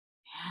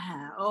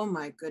 Yeah. Oh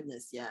my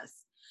goodness.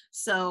 Yes.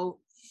 So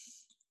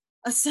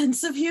a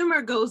sense of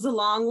humor goes a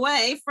long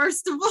way.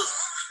 First of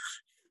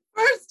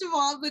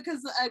all,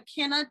 because I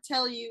cannot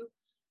tell you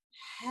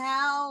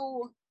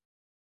how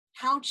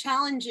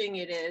challenging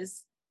it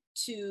is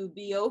to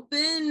be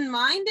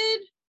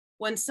open-minded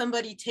when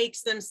somebody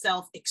takes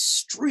themselves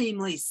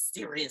extremely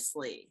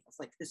seriously. It's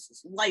like, this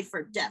is life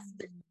or death,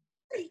 this is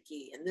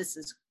Reiki, and this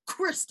is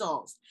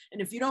crystals.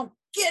 And if you don't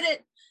get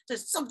it,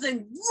 there's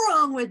something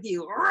wrong with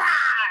you.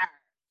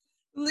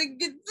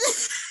 Like,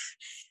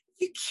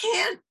 you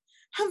can't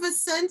have a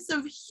sense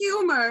of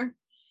humor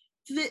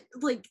that,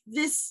 like,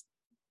 this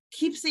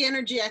keeps the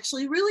energy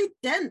actually really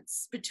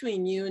dense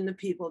between you and the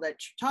people that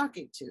you're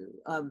talking to.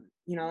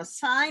 A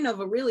sign of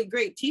a really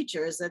great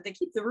teacher is that they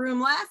keep the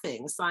room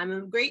laughing. A sign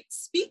of a great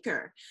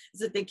speaker is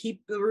that they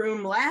keep the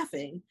room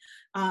laughing.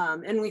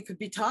 And we could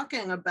be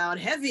talking about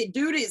heavy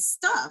duty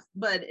stuff,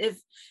 but if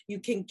you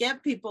can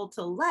get people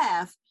to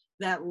laugh,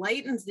 that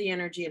lightens the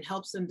energy and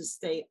helps them to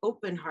stay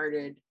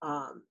open-hearted,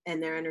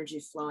 and their energy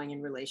flowing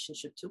in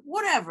relationship to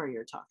whatever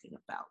you're talking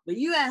about. But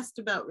you asked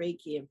about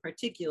Reiki in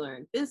particular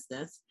in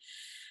business.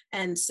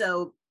 And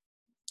so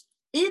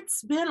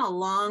it's been a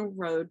long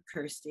road,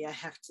 Kirsty, I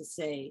have to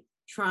say,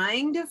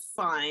 trying to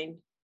find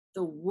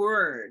the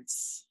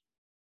words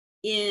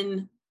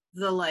in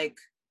the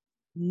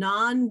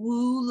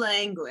non-woo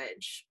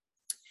language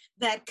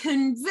that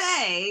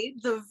convey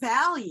the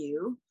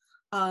value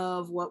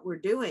of what we're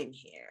doing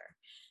here.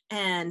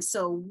 And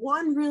so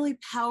one really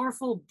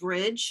powerful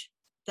bridge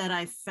that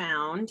I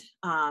found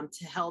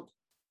to help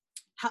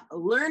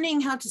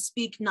learning how to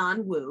speak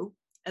non-woo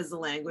as a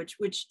language,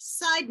 which,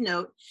 side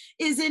note,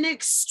 is an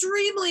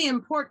extremely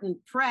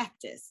important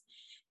practice.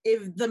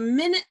 If the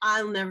minute,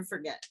 I'll never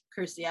forget,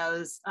 Kirsty,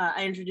 I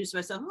introduced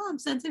myself, I'm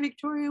Sensei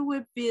Victoria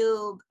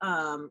Whitfield.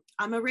 I'm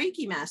a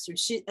Reiki master.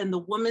 And the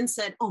woman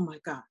said, oh my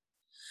God,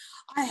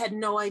 I had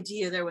no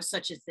idea there was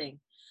such a thing.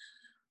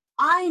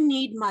 I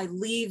need my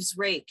leaves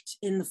raked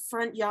in the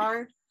front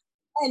yard.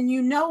 And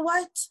you know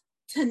what?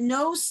 To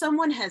know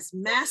someone has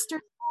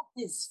mastered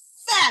that is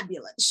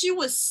fabulous. She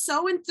was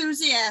so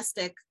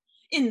enthusiastic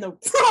in the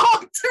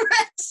wrong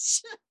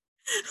direction.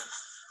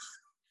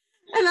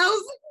 And I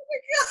was like, oh my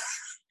God,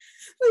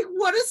 like,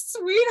 what a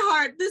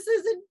sweetheart. This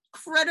is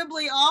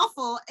incredibly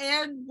awful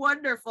and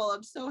wonderful.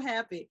 I'm so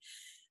happy.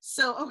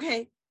 So,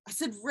 okay, I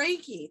said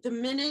Reiki. The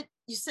minute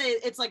you say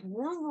it's like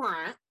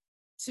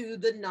to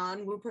the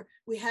non-wooper,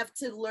 we have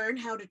to learn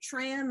how to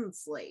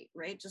translate,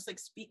 right? Just like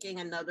speaking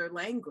another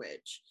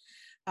language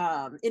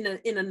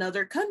in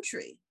another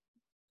country.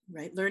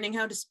 Right? Learning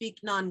how to speak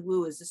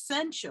non-woo is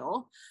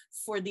essential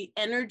for the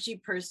energy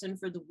person,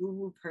 for the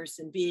woo-woo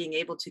person being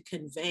able to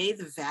convey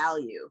the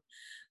value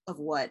of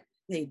what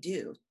they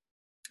do.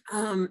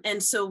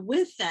 And so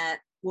with that,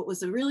 what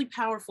was a really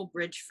powerful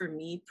bridge for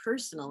me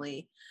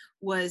personally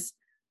was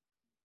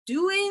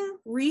doing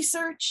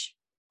research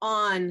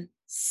on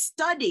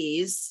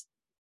studies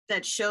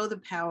that show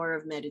the power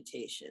of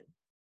meditation,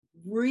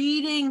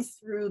 reading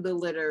through the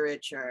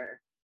literature,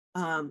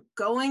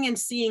 going and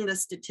seeing the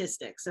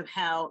statistics of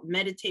how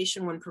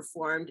meditation, when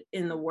performed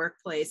in the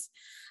workplace,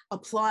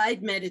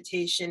 applied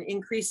meditation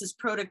increases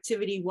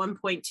productivity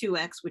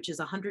 1.2x, which is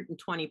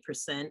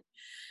 120%,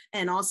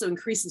 and also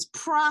increases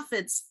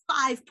profits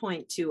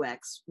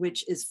 5.2x,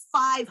 which is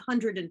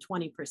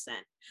 520%.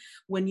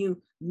 When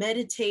you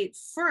meditate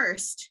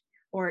first,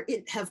 or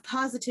have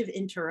positive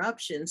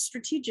interruptions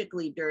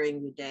strategically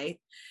during the day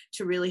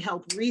to really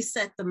help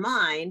reset the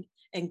mind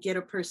and get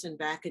a person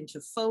back into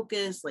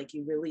focus. Like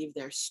you relieve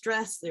their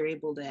stress, they're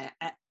able to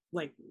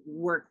like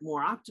work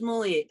more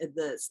optimally.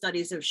 The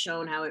studies have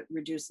shown how it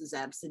reduces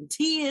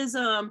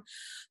absenteeism.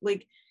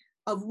 Like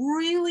a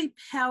really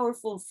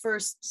powerful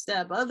first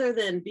step, other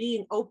than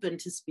being open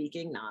to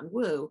speaking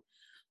non-woo,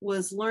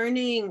 was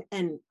learning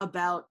and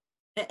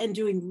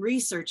doing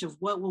research of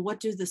what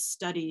do the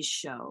studies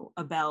show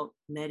about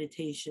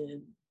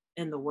meditation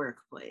in the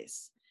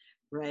workplace,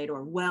 right?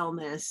 Or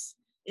wellness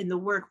in the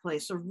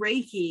workplace, or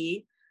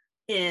Reiki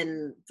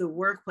in the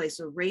workplace,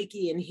 or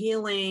Reiki and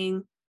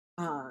healing,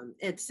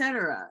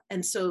 etc.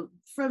 And so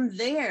from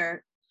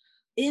there,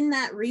 in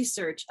that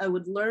research, I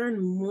would learn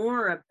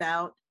more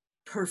about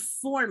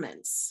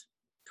performance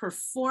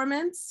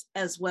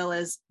as well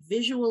as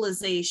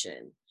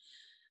visualization.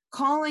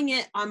 Calling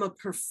it, I'm a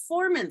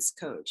performance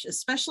coach,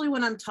 especially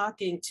when I'm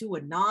talking to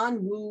a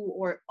non-woo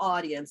or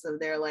audience, and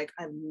they're like,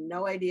 I have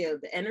no idea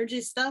of the energy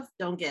stuff,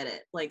 don't get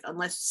it. Like,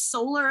 unless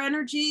solar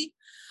energy,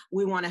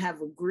 we want to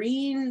have a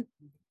green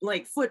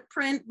like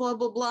footprint, blah,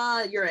 blah,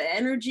 blah. You're an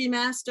energy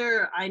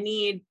master. I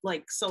need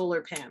like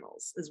solar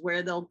panels is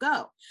where they'll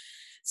go.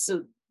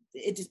 So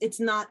it's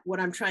not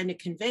what I'm trying to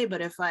convey, but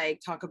if I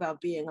talk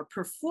about being a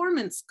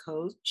performance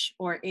coach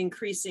or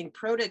increasing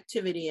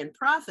productivity and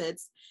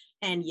profits,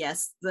 and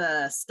yes,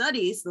 the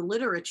studies, the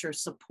literature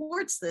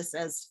supports this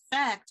as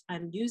fact,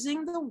 I'm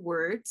using the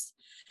words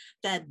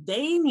that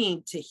they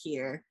need to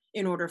hear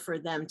in order for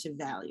them to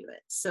value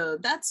it. So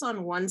that's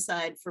on one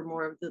side for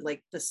more of the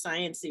like the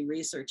sciencey,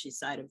 researchy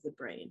side of the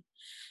brain.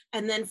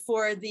 And then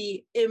for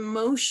the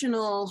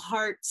emotional,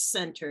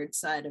 heart-centered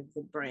side of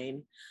the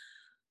brain,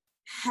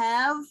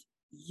 have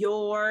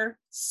your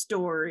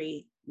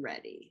story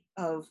ready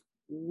of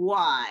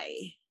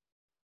why.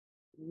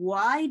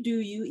 Why do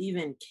you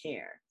even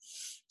care?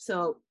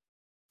 So,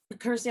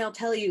 Kirsty, I'll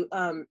tell you,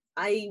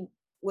 I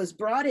was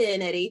brought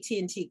in at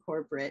AT&T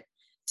Corporate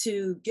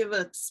to give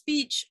a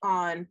speech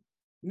on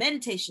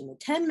meditation, the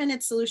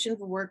 10-minute solution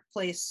for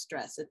workplace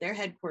stress at their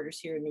headquarters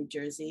here in New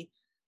Jersey,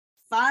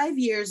 5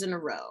 years in a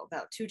row,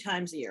 about 2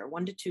 times a year,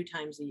 1 to 2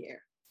 times a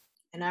year.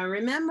 And I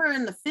remember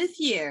in the 5th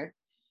year,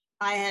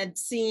 I had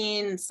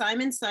seen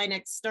Simon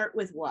Sinek Start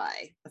With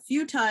Why a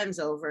few times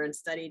over and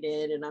studied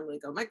it. And I'm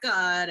like, oh my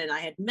God. And I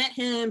had met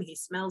him. He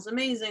smells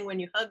amazing when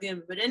you hug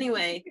him. But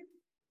anyway.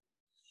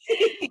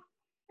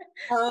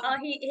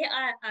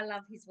 I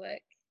love his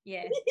work.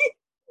 Yeah.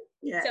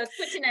 Yeah. So it's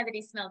good to know that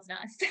he smells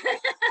nice.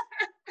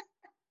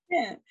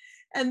 Yeah.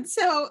 And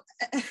so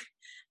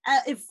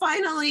it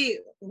finally,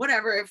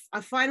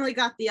 I finally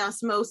got the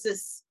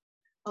osmosis,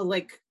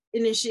 like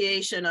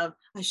initiation of,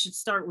 I should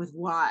start with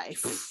why.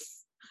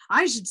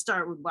 I should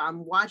start with why.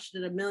 I'm watched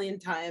it a million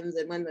times,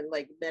 and when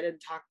like met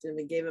and talked to him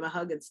and gave him a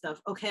hug and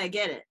stuff. Okay, I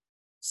get it.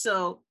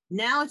 So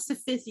now it's the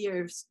 5th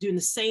year of doing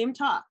the same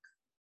talk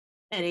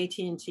at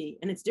AT&T,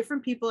 and it's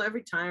different people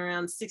every time,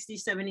 around 60,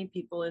 70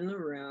 people in the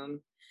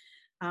room.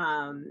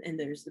 And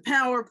there's the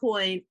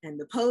PowerPoint and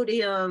the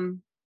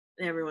podium,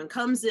 and everyone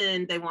comes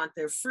in, they want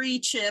their free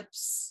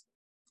chips.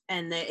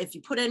 And if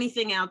you put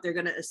anything out, they're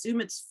going to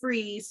assume it's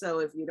free. So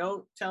if you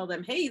don't tell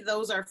them, hey,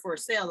 those are for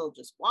sale, they'll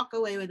just walk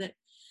away with it.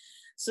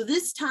 So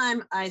this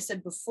time I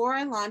said, before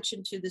I launch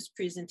into this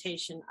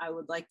presentation, I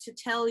would like to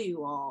tell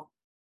you all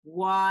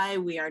why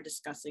we are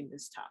discussing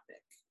this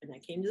topic. And I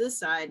came to the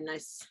side and I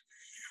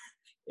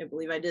can't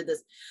believe I did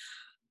this.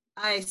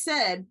 I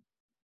said,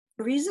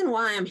 the reason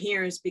why I'm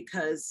here is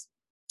because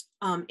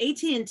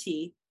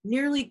AT&T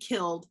nearly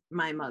killed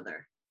my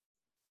mother.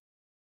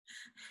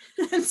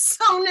 And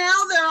so now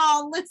they're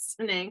all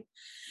listening.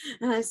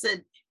 And I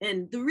said,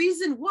 and the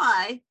reason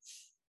why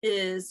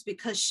is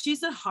because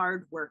she's a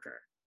hard worker.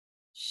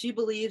 She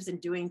believes in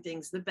doing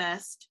things the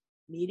best,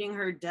 meeting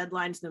her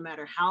deadlines, no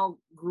matter how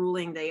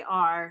grueling they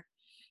are.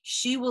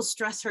 She will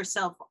stress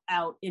herself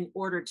out in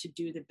order to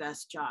do the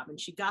best job. And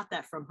she got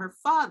that from her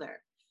father.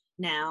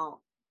 Now,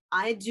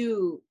 I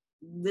do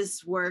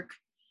this work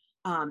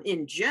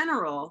in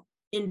general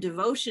in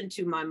devotion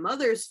to my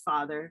mother's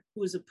father,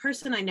 who was a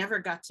person I never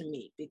got to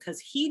meet because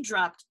he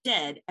dropped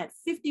dead at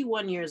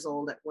 51 years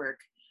old at work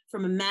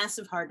from a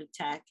massive heart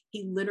attack.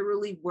 He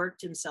literally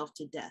worked himself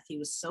to death. He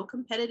was so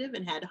competitive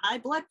and had high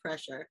blood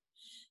pressure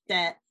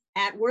that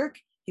at work,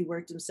 he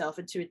worked himself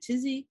into a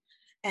tizzy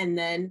and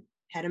then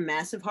had a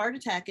massive heart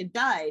attack and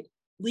died,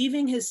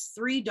 leaving his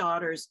 3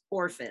 daughters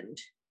orphaned.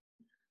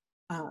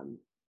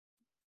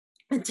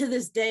 And to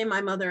this day, my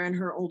mother and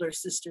her older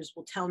sisters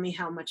will tell me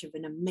how much of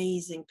an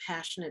amazing,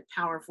 passionate,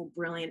 powerful,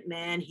 brilliant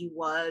man he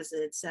was,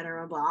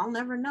 etc. But I'll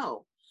never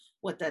know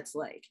what that's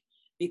like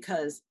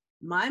because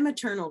my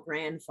maternal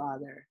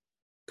grandfather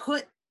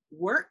put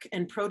work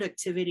and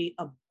productivity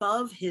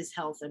above his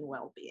health and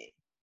well-being.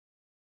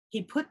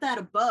 He put that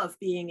above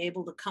being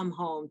able to come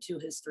home to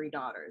his 3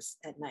 daughters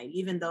at night,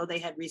 even though they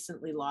had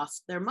recently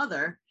lost their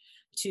mother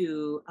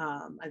to,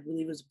 I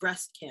believe it was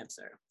breast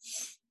cancer.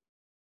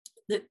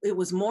 That it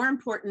was more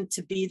important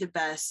to be the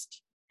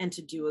best and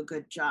to do a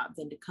good job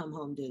than to come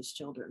home to his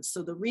children.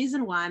 So the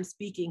reason why I'm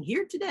speaking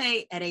here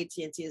today at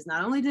AT&T is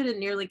not only did it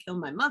nearly kill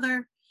my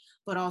mother,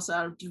 but also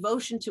out of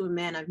devotion to a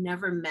man I've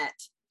never met.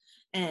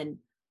 And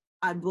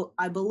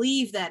I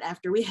believe that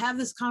after we have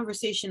this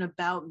conversation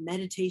about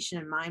meditation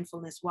and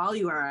mindfulness while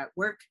you are at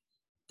work,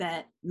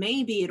 that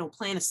maybe it'll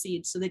plant a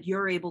seed so that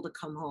you're able to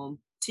come home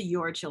to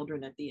your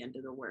children at the end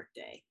of the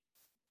workday.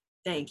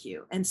 Thank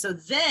you. And so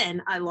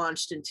then I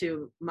launched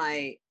into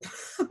my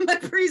my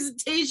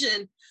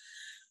presentation.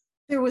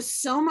 There was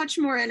so much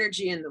more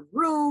energy in the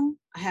room.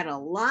 I had a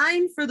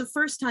line for the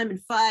first time in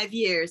 5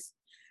 years,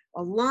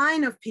 a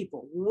line of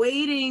people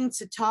waiting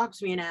to talk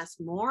to me and ask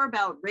more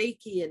about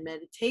Reiki and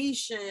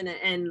meditation,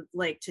 and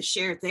like to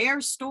share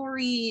their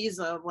stories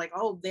of like,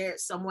 oh,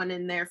 there's someone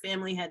in their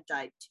family had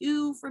died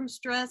too from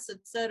stress,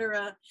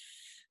 etc.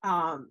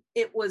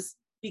 It was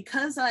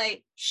because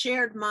I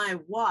shared my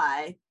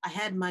why, I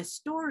had my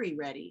story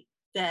ready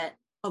that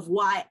of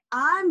why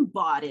I'm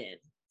bought in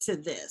to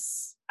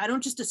this. I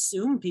don't just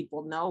assume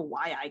people know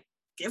why I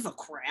give a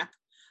crap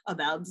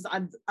about.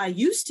 I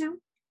used to,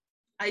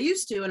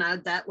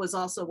 and that was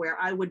also where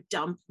I would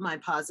dump my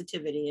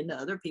positivity into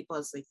other people. I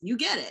was like, you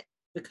get it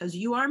because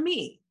you are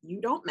me.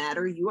 You don't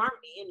matter. You are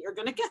me, and you're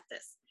gonna get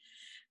this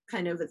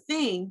kind of a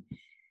thing.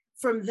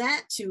 From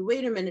that to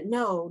wait a minute,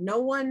 no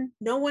one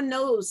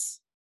knows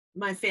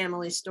my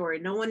family story.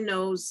 No one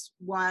knows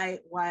why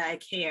I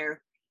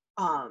care.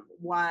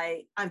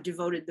 Why I've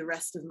devoted the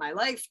rest of my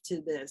life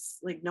to this.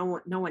 Like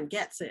no one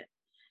gets it.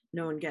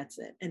 No one gets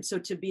it. And so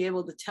to be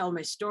able to tell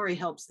my story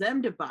helps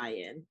them to buy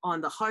in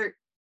on the heart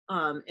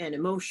and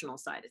emotional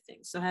side of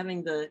things. So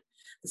having the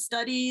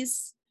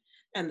studies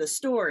and the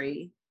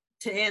story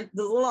to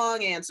the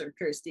long answer,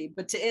 Kirsty,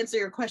 but to answer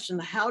your question,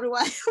 how do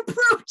I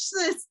approach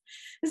this?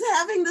 Is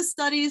having the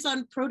studies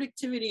on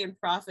productivity and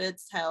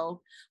profits, how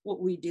what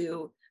we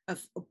do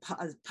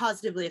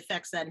positively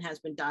affects that and has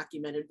been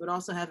documented, but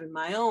also having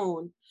my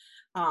own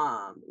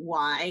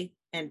why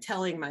and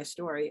telling my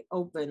story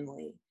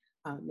openly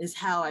is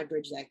how I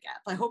bridge that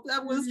gap. I hope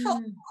that was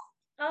helpful.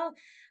 Oh,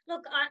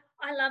 look,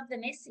 I love the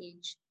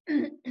message.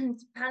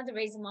 Part of the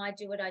reason why I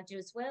do what I do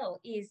as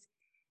well is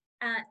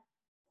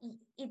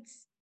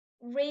it's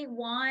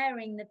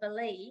rewiring the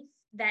belief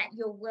that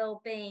your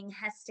well-being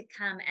has to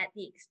come at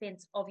the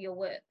expense of your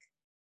work.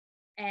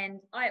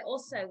 And I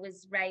also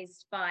was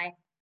raised by,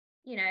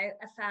 you know,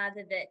 a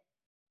father that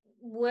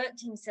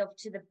worked himself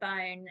to the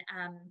bone,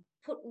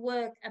 put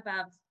work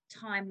above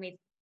time with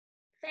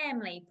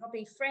family,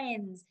 probably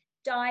friends,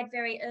 died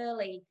very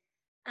early.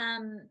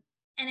 And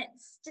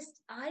it's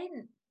just, I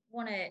didn't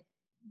want to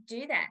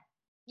do that.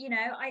 You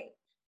know,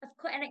 of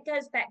course, and it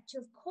goes back to,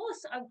 of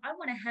course, I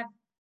want to have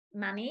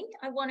money.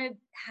 I want to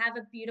have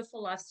a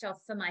beautiful lifestyle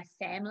for my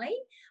family.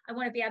 I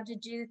want to be able to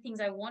do the things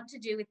I want to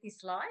do with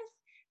this life.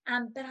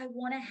 But I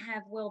want to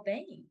have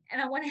well-being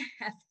and I want to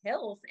have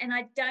health. And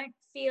I don't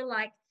feel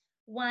like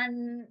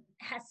one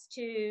has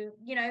to,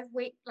 you know,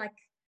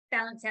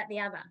 balance out the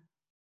other.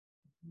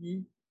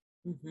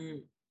 Mm-hmm. Mm-hmm.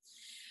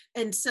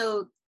 And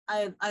so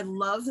I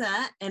love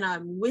that. And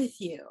I'm with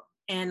you.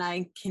 And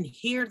I can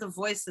hear the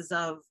voices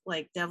of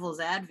like devil's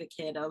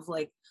advocate of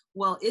like,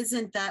 well,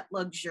 isn't that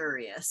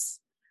luxurious?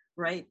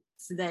 Right?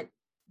 So that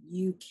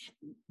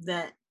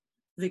that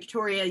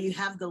Victoria, you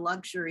have the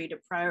luxury to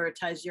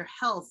prioritize your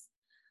health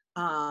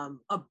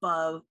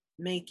above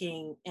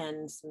making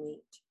ends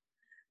meet.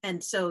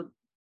 And so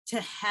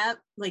to have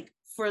like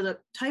for the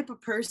type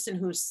of person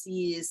who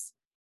sees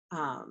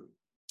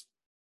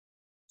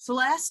so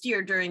last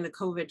year during the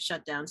COVID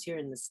shutdowns here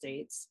in the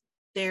States,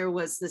 there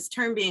was this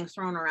term being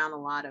thrown around a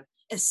lot of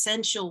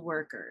essential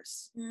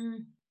workers.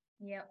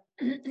 Yeah,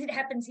 it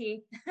happens here.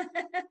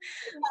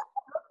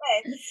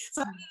 Okay.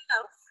 So,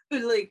 you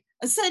know, like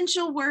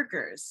essential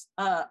workers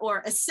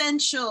or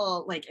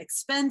essential like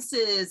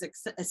expenses,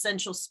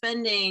 essential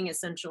spending,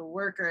 essential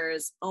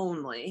workers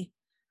only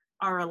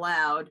are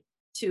allowed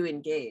to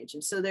engage.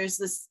 And so there's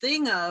this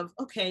thing of,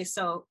 okay,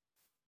 so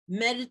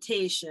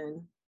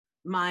meditation,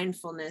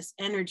 mindfulness,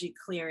 energy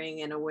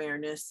clearing, and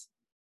awareness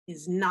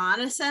is not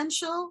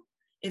essential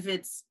if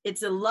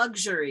it's a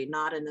luxury,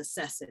 not a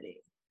necessity,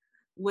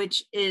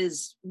 which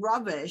is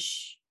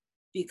rubbish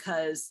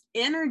because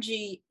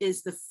energy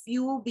is the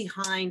fuel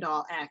behind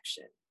all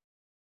action.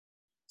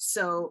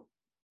 So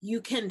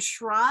you can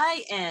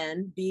try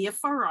and be a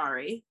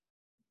Ferrari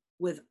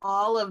with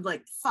all of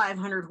like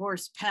 500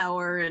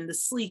 horsepower and the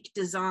sleek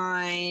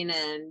design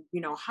and, you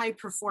know, high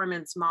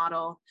performance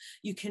model.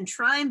 You can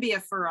try and be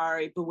a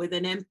Ferrari, but with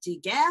an empty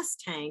gas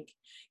tank,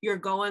 you're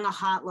going a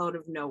hot load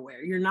of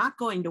nowhere. You're not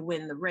going to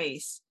win the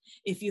race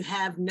if you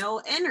have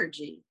no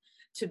energy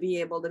to be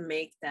able to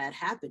make that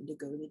happen, to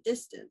go the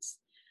distance.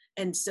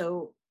 And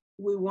so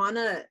we want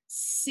to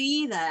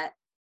see that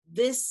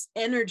this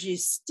energy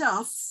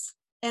stuff,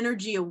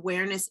 energy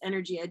awareness,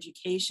 energy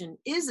education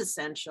is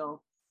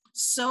essential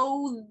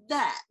so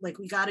that like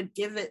we got to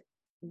give it,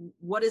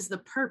 what is the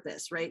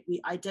purpose, right? We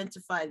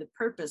identify the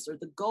purpose or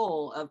the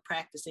goal of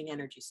practicing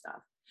energy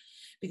stuff.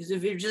 Because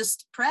if you're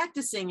just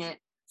practicing it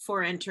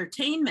for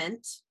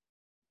entertainment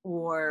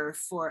or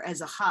for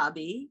as a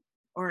hobby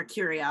or a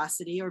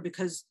curiosity or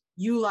because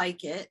you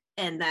like it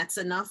and that's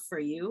enough for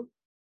you,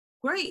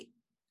 great.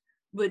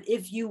 But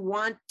if you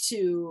want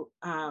to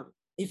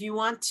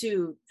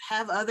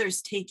have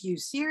others take you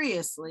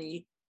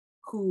seriously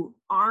who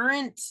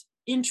aren't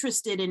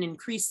interested in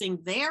increasing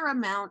their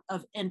amount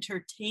of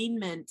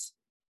entertainment,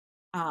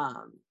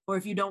 or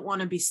if you don't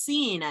want to be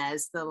seen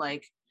as the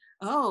like,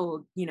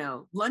 oh,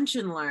 lunch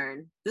and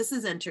learn, this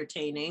is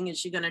entertaining, is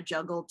she going to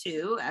juggle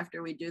too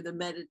after we do the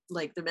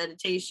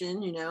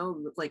meditation,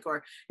 like,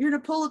 or you're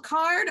going to pull a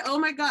card, oh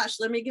my gosh,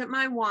 let me get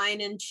my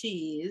wine and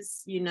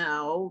cheese,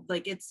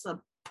 like it's a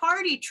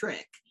party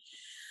trick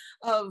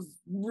of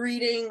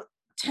reading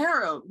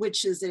tarot,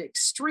 which is an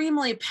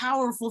extremely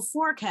powerful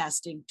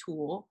forecasting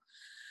tool.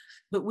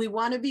 But we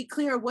want to be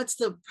clear, what's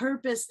the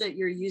purpose that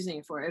you're using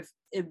it for?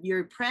 If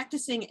you're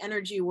practicing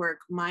energy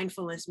work,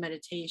 mindfulness,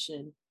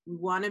 meditation, we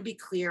want to be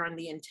clear on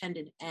the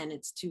intended end.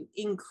 It's to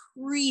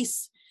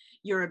increase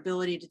your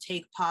ability to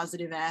take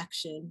positive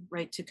action,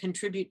 right? To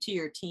contribute to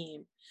your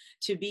team,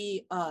 to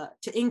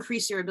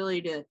increase your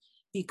ability to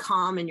be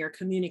calm in your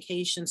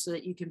communication so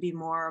that you can be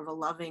more of a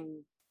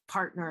loving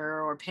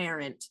partner or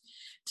parent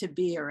to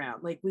be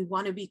around. Like, we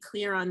want to be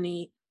clear on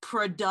the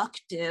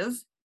productive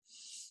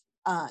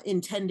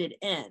intended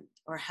end,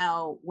 or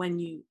how, when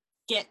you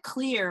get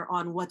clear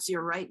on what's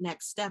your right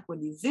next step,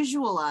 when you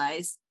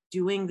visualize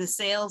doing the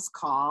sales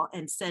call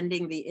and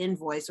sending the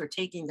invoice or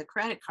taking the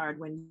credit card,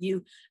 when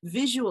you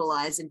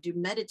visualize and do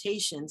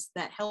meditations,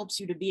 that helps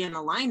you to be in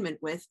alignment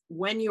with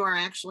when you are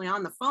actually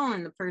on the phone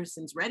and the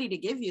person's ready to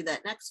give you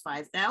that next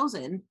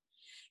 5,000,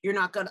 you're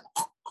not going to,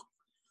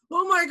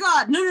 oh my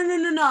God,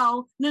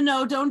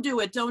 no, don't do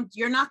it.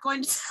 You're not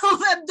going to tell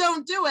them,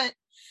 don't do it.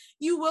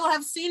 You will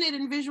have seen it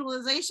in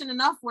visualization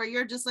enough where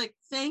you're just like,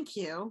 thank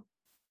you.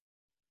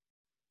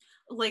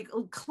 Like,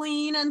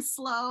 clean and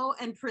slow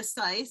and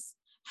precise,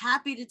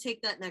 happy to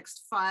take that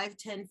next 5,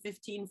 10,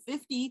 15,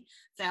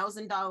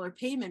 $50,000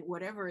 payment,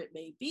 whatever it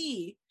may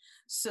be,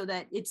 so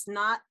that it's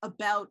not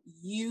about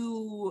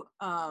you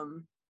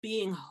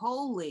being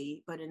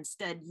holy, but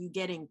instead you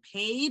getting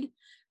paid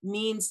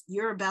means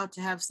you're about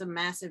to have some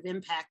massive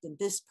impact, and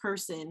this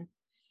person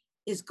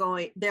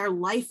their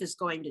life is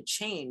going to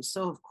change.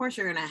 So of course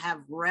you're going to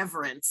have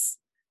reverence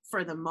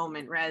for the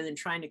moment rather than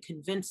trying to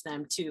convince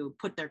them to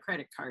put their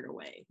credit card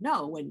away.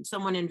 No, when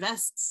someone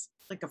invests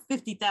like a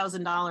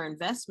 $50,000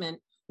 investment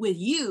with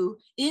you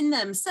in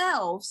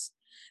themselves,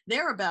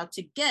 they're about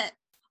to get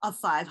a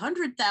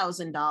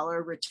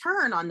 $500,000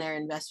 return on their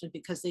investment,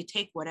 because they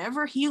take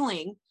whatever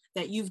healing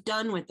that you've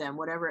done with them,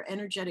 whatever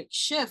energetic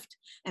shift,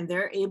 and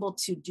they're able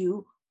to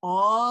do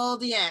all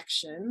the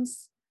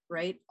actions,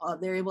 right?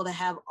 They're able to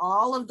have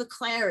all of the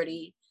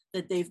clarity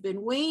that they've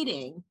been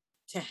waiting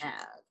to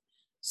have.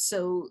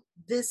 So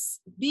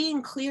this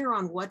being clear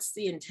on what's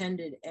the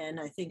intended end,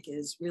 I think,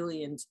 is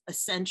really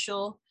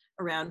essential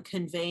around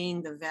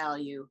conveying the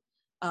value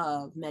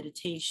of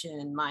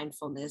meditation,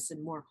 mindfulness,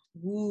 and more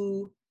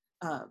woo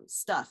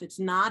stuff. It's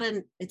not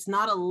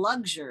a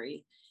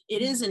luxury.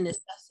 It is a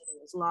necessity,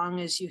 as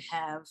long as you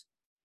have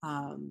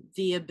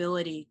the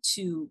ability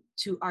to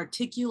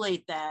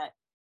articulate that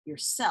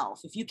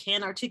yourself. If you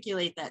can't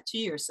articulate that to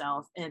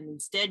yourself, and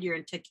instead you're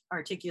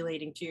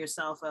articulating to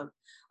yourself of,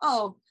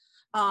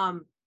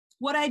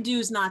 what I do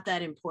is not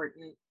that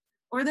important,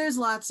 or there's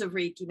lots of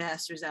Reiki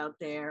masters out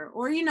there,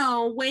 or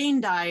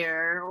Wayne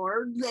Dyer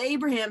or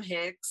Abraham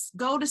Hicks,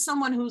 go to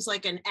someone who's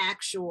like an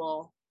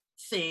actual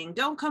thing.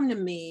 Don't come to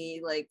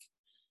me like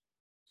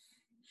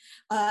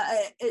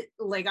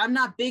I'm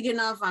not big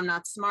enough, I'm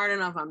not smart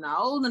enough, I'm not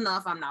old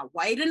enough, I'm not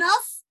white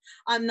enough,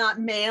 I'm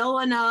not male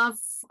enough,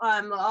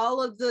 I'm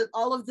all of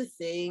the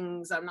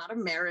things, I'm not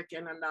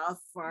American enough,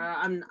 or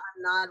I'm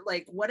not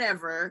like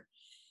whatever.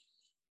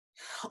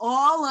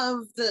 All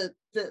of the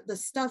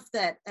stuff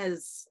that,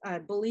 as I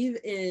believe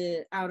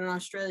out in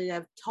Australia, you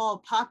have tall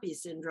poppy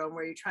syndrome,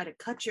 where you try to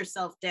cut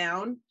yourself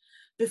down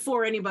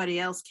before anybody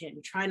else can.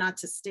 You try not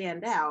to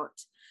stand out,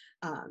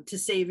 to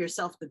save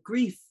yourself the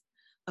grief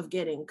of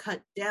getting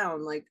cut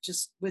down. Like,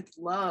 just with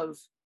love,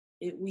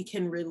 we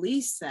can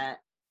release that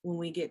when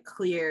we get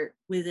clear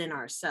within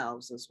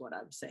ourselves, is what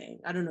I'm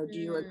saying. I don't know, do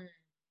you agree?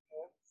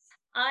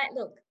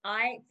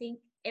 I think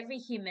every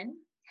human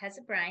has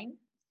a brain,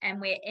 and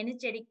we're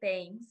energetic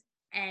beings,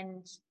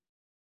 and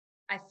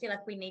I feel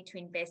like we need to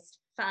invest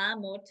far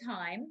more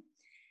time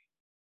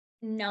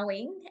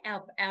knowing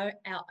our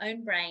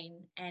own brain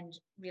and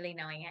really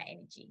knowing our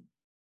energy.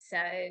 So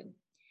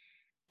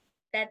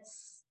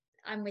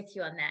I'm with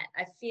you on that.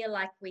 I feel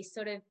like we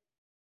sort of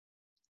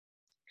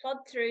plod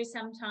through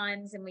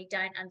sometimes, and we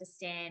don't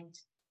understand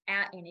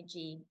our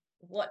energy,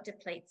 what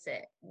depletes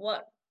it,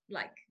 what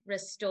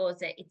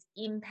restores it, its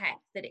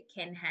impact that it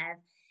can have,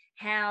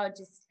 how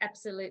just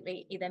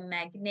absolutely either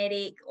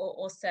magnetic, or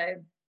also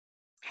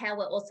how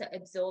we're also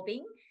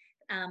absorbing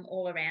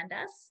all around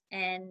us.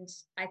 And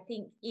I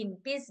think in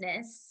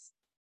business,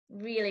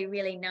 really,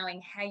 really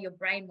knowing how your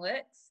brain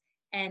works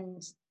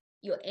and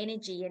your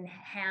energy and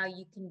how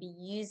you can be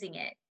using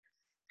it,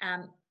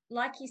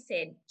 like you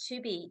said,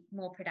 to be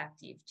more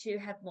productive, to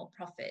have more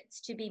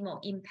profits, to be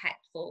more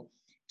impactful,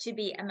 to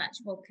be a much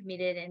more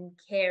committed and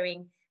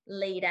caring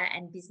leader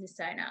and business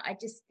owner. I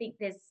just think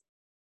there's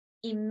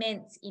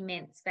immense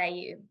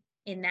value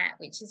in that,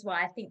 which is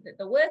why I think that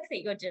the work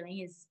that you're doing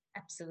is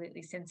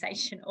absolutely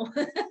sensational.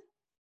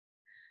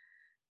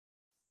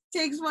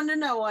 Takes one to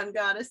know one,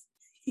 goddess.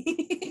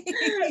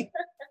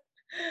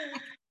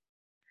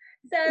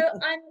 So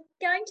I'm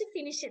going to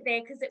finish it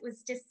there because it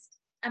was just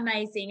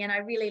amazing, and I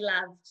really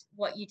loved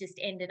what you just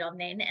ended on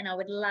then, and I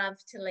would love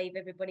to leave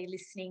everybody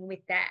listening with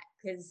that,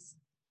 because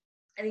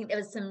I think there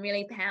was some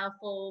really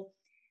powerful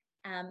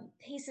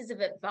pieces of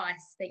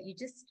advice that you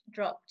just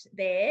dropped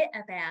there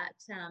about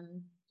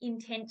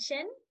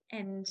intention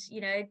and,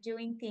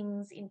 doing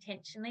things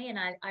intentionally. And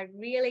I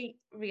really,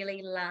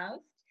 really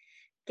loved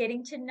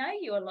getting to know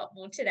you a lot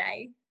more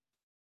today.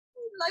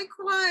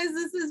 Likewise,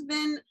 this has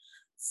been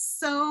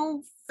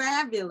so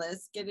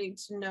fabulous getting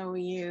to know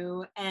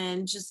you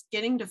and just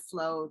getting to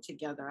flow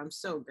together. I'm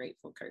so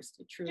grateful,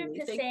 Kirsty, truly.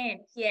 100%.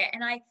 Yeah.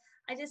 And I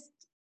just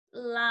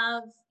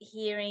love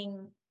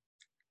hearing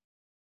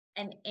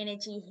an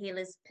energy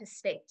healer's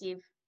perspective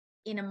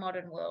in a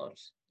modern world.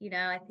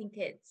 I think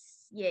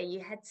you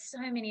had so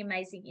many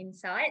amazing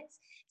insights.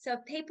 So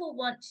if people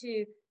want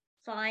to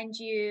find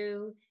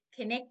you,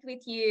 connect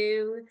with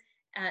you,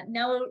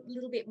 know a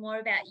little bit more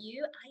about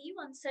you, are you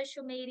on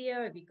social media,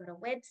 or have you got a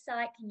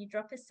website? Can you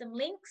drop us some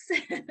links?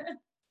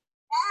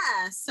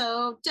 Yeah,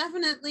 so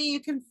definitely you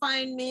can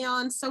find me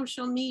on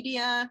social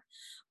media.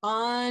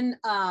 On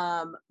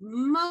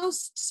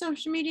most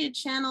social media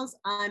channels,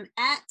 I'm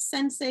at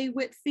Sensei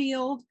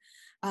Whitfield.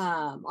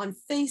 On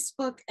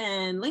Facebook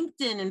and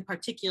LinkedIn in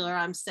particular,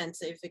 I'm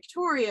Sensei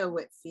Victoria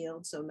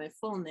Whitfield. So my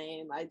full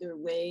name, either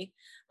way,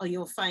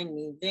 you'll find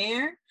me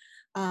there.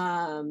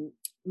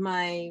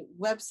 My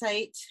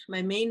website,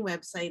 my main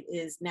website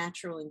is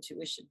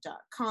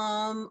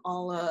naturalintuition.com.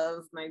 All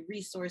of my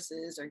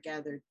resources are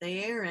gathered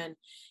there. And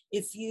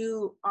if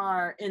you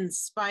are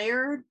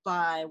inspired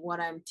by what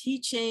I'm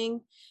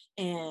teaching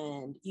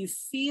and you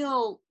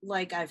feel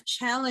like I've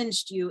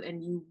challenged you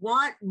and you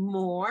want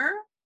more,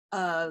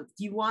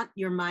 you want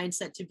your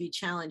mindset to be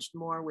challenged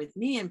more with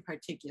me in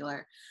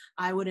particular,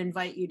 I would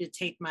invite you to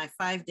take my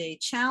 5-day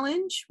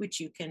challenge,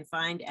 which you can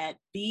find at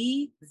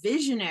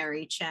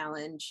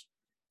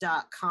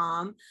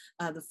bevisionarychallenge.com.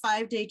 The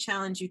 5-day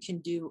challenge you can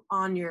do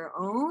on your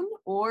own,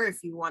 or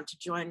if you want to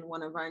join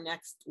one of our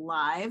next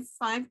live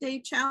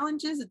 5-day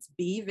challenges, it's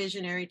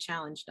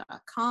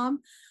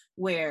bevisionarychallenge.com,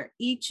 where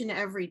each and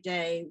every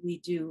day we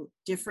do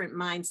different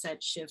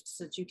mindset shifts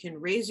so that you can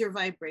raise your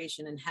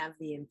vibration and have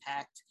the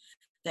impact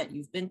that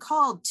you've been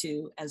called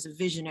to as a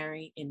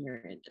visionary in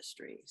your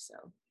industry. So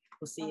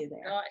we'll see you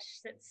there. Gosh,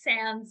 that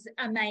sounds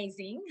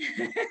amazing.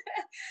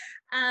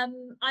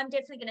 I'm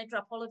definitely going to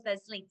drop all of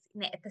those links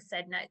in the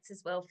episode notes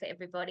as well for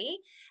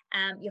everybody.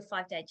 Your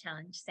 5-day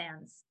challenge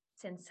sounds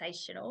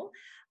sensational.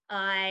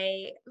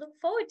 I look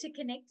forward to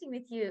connecting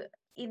with you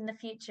in the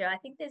future. I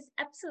think there's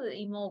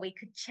absolutely more we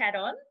could chat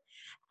on.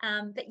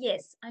 But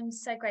yes, I'm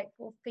so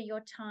grateful for your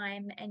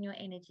time and your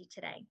energy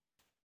today.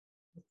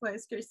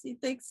 Likewise, Kirsty.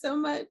 Thanks so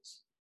much.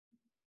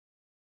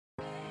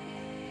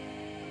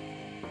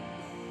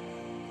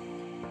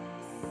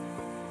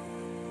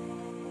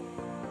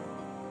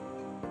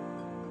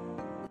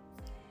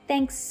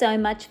 Thanks so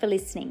much for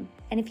listening.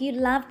 And if you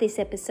loved this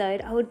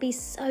episode, I would be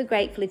so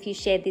grateful if you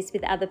shared this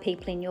with other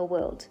people in your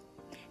world.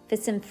 For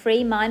some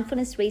free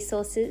mindfulness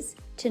resources,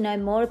 to know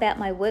more about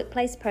my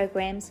workplace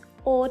programs,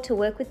 or to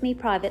work with me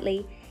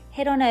privately,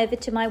 head on over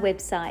to my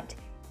website,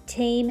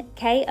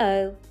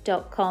 teamko.com.au.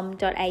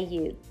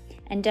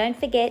 And don't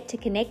forget to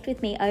connect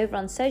with me over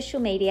on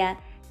social media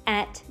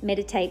at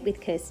Meditate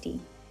with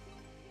Kirsty.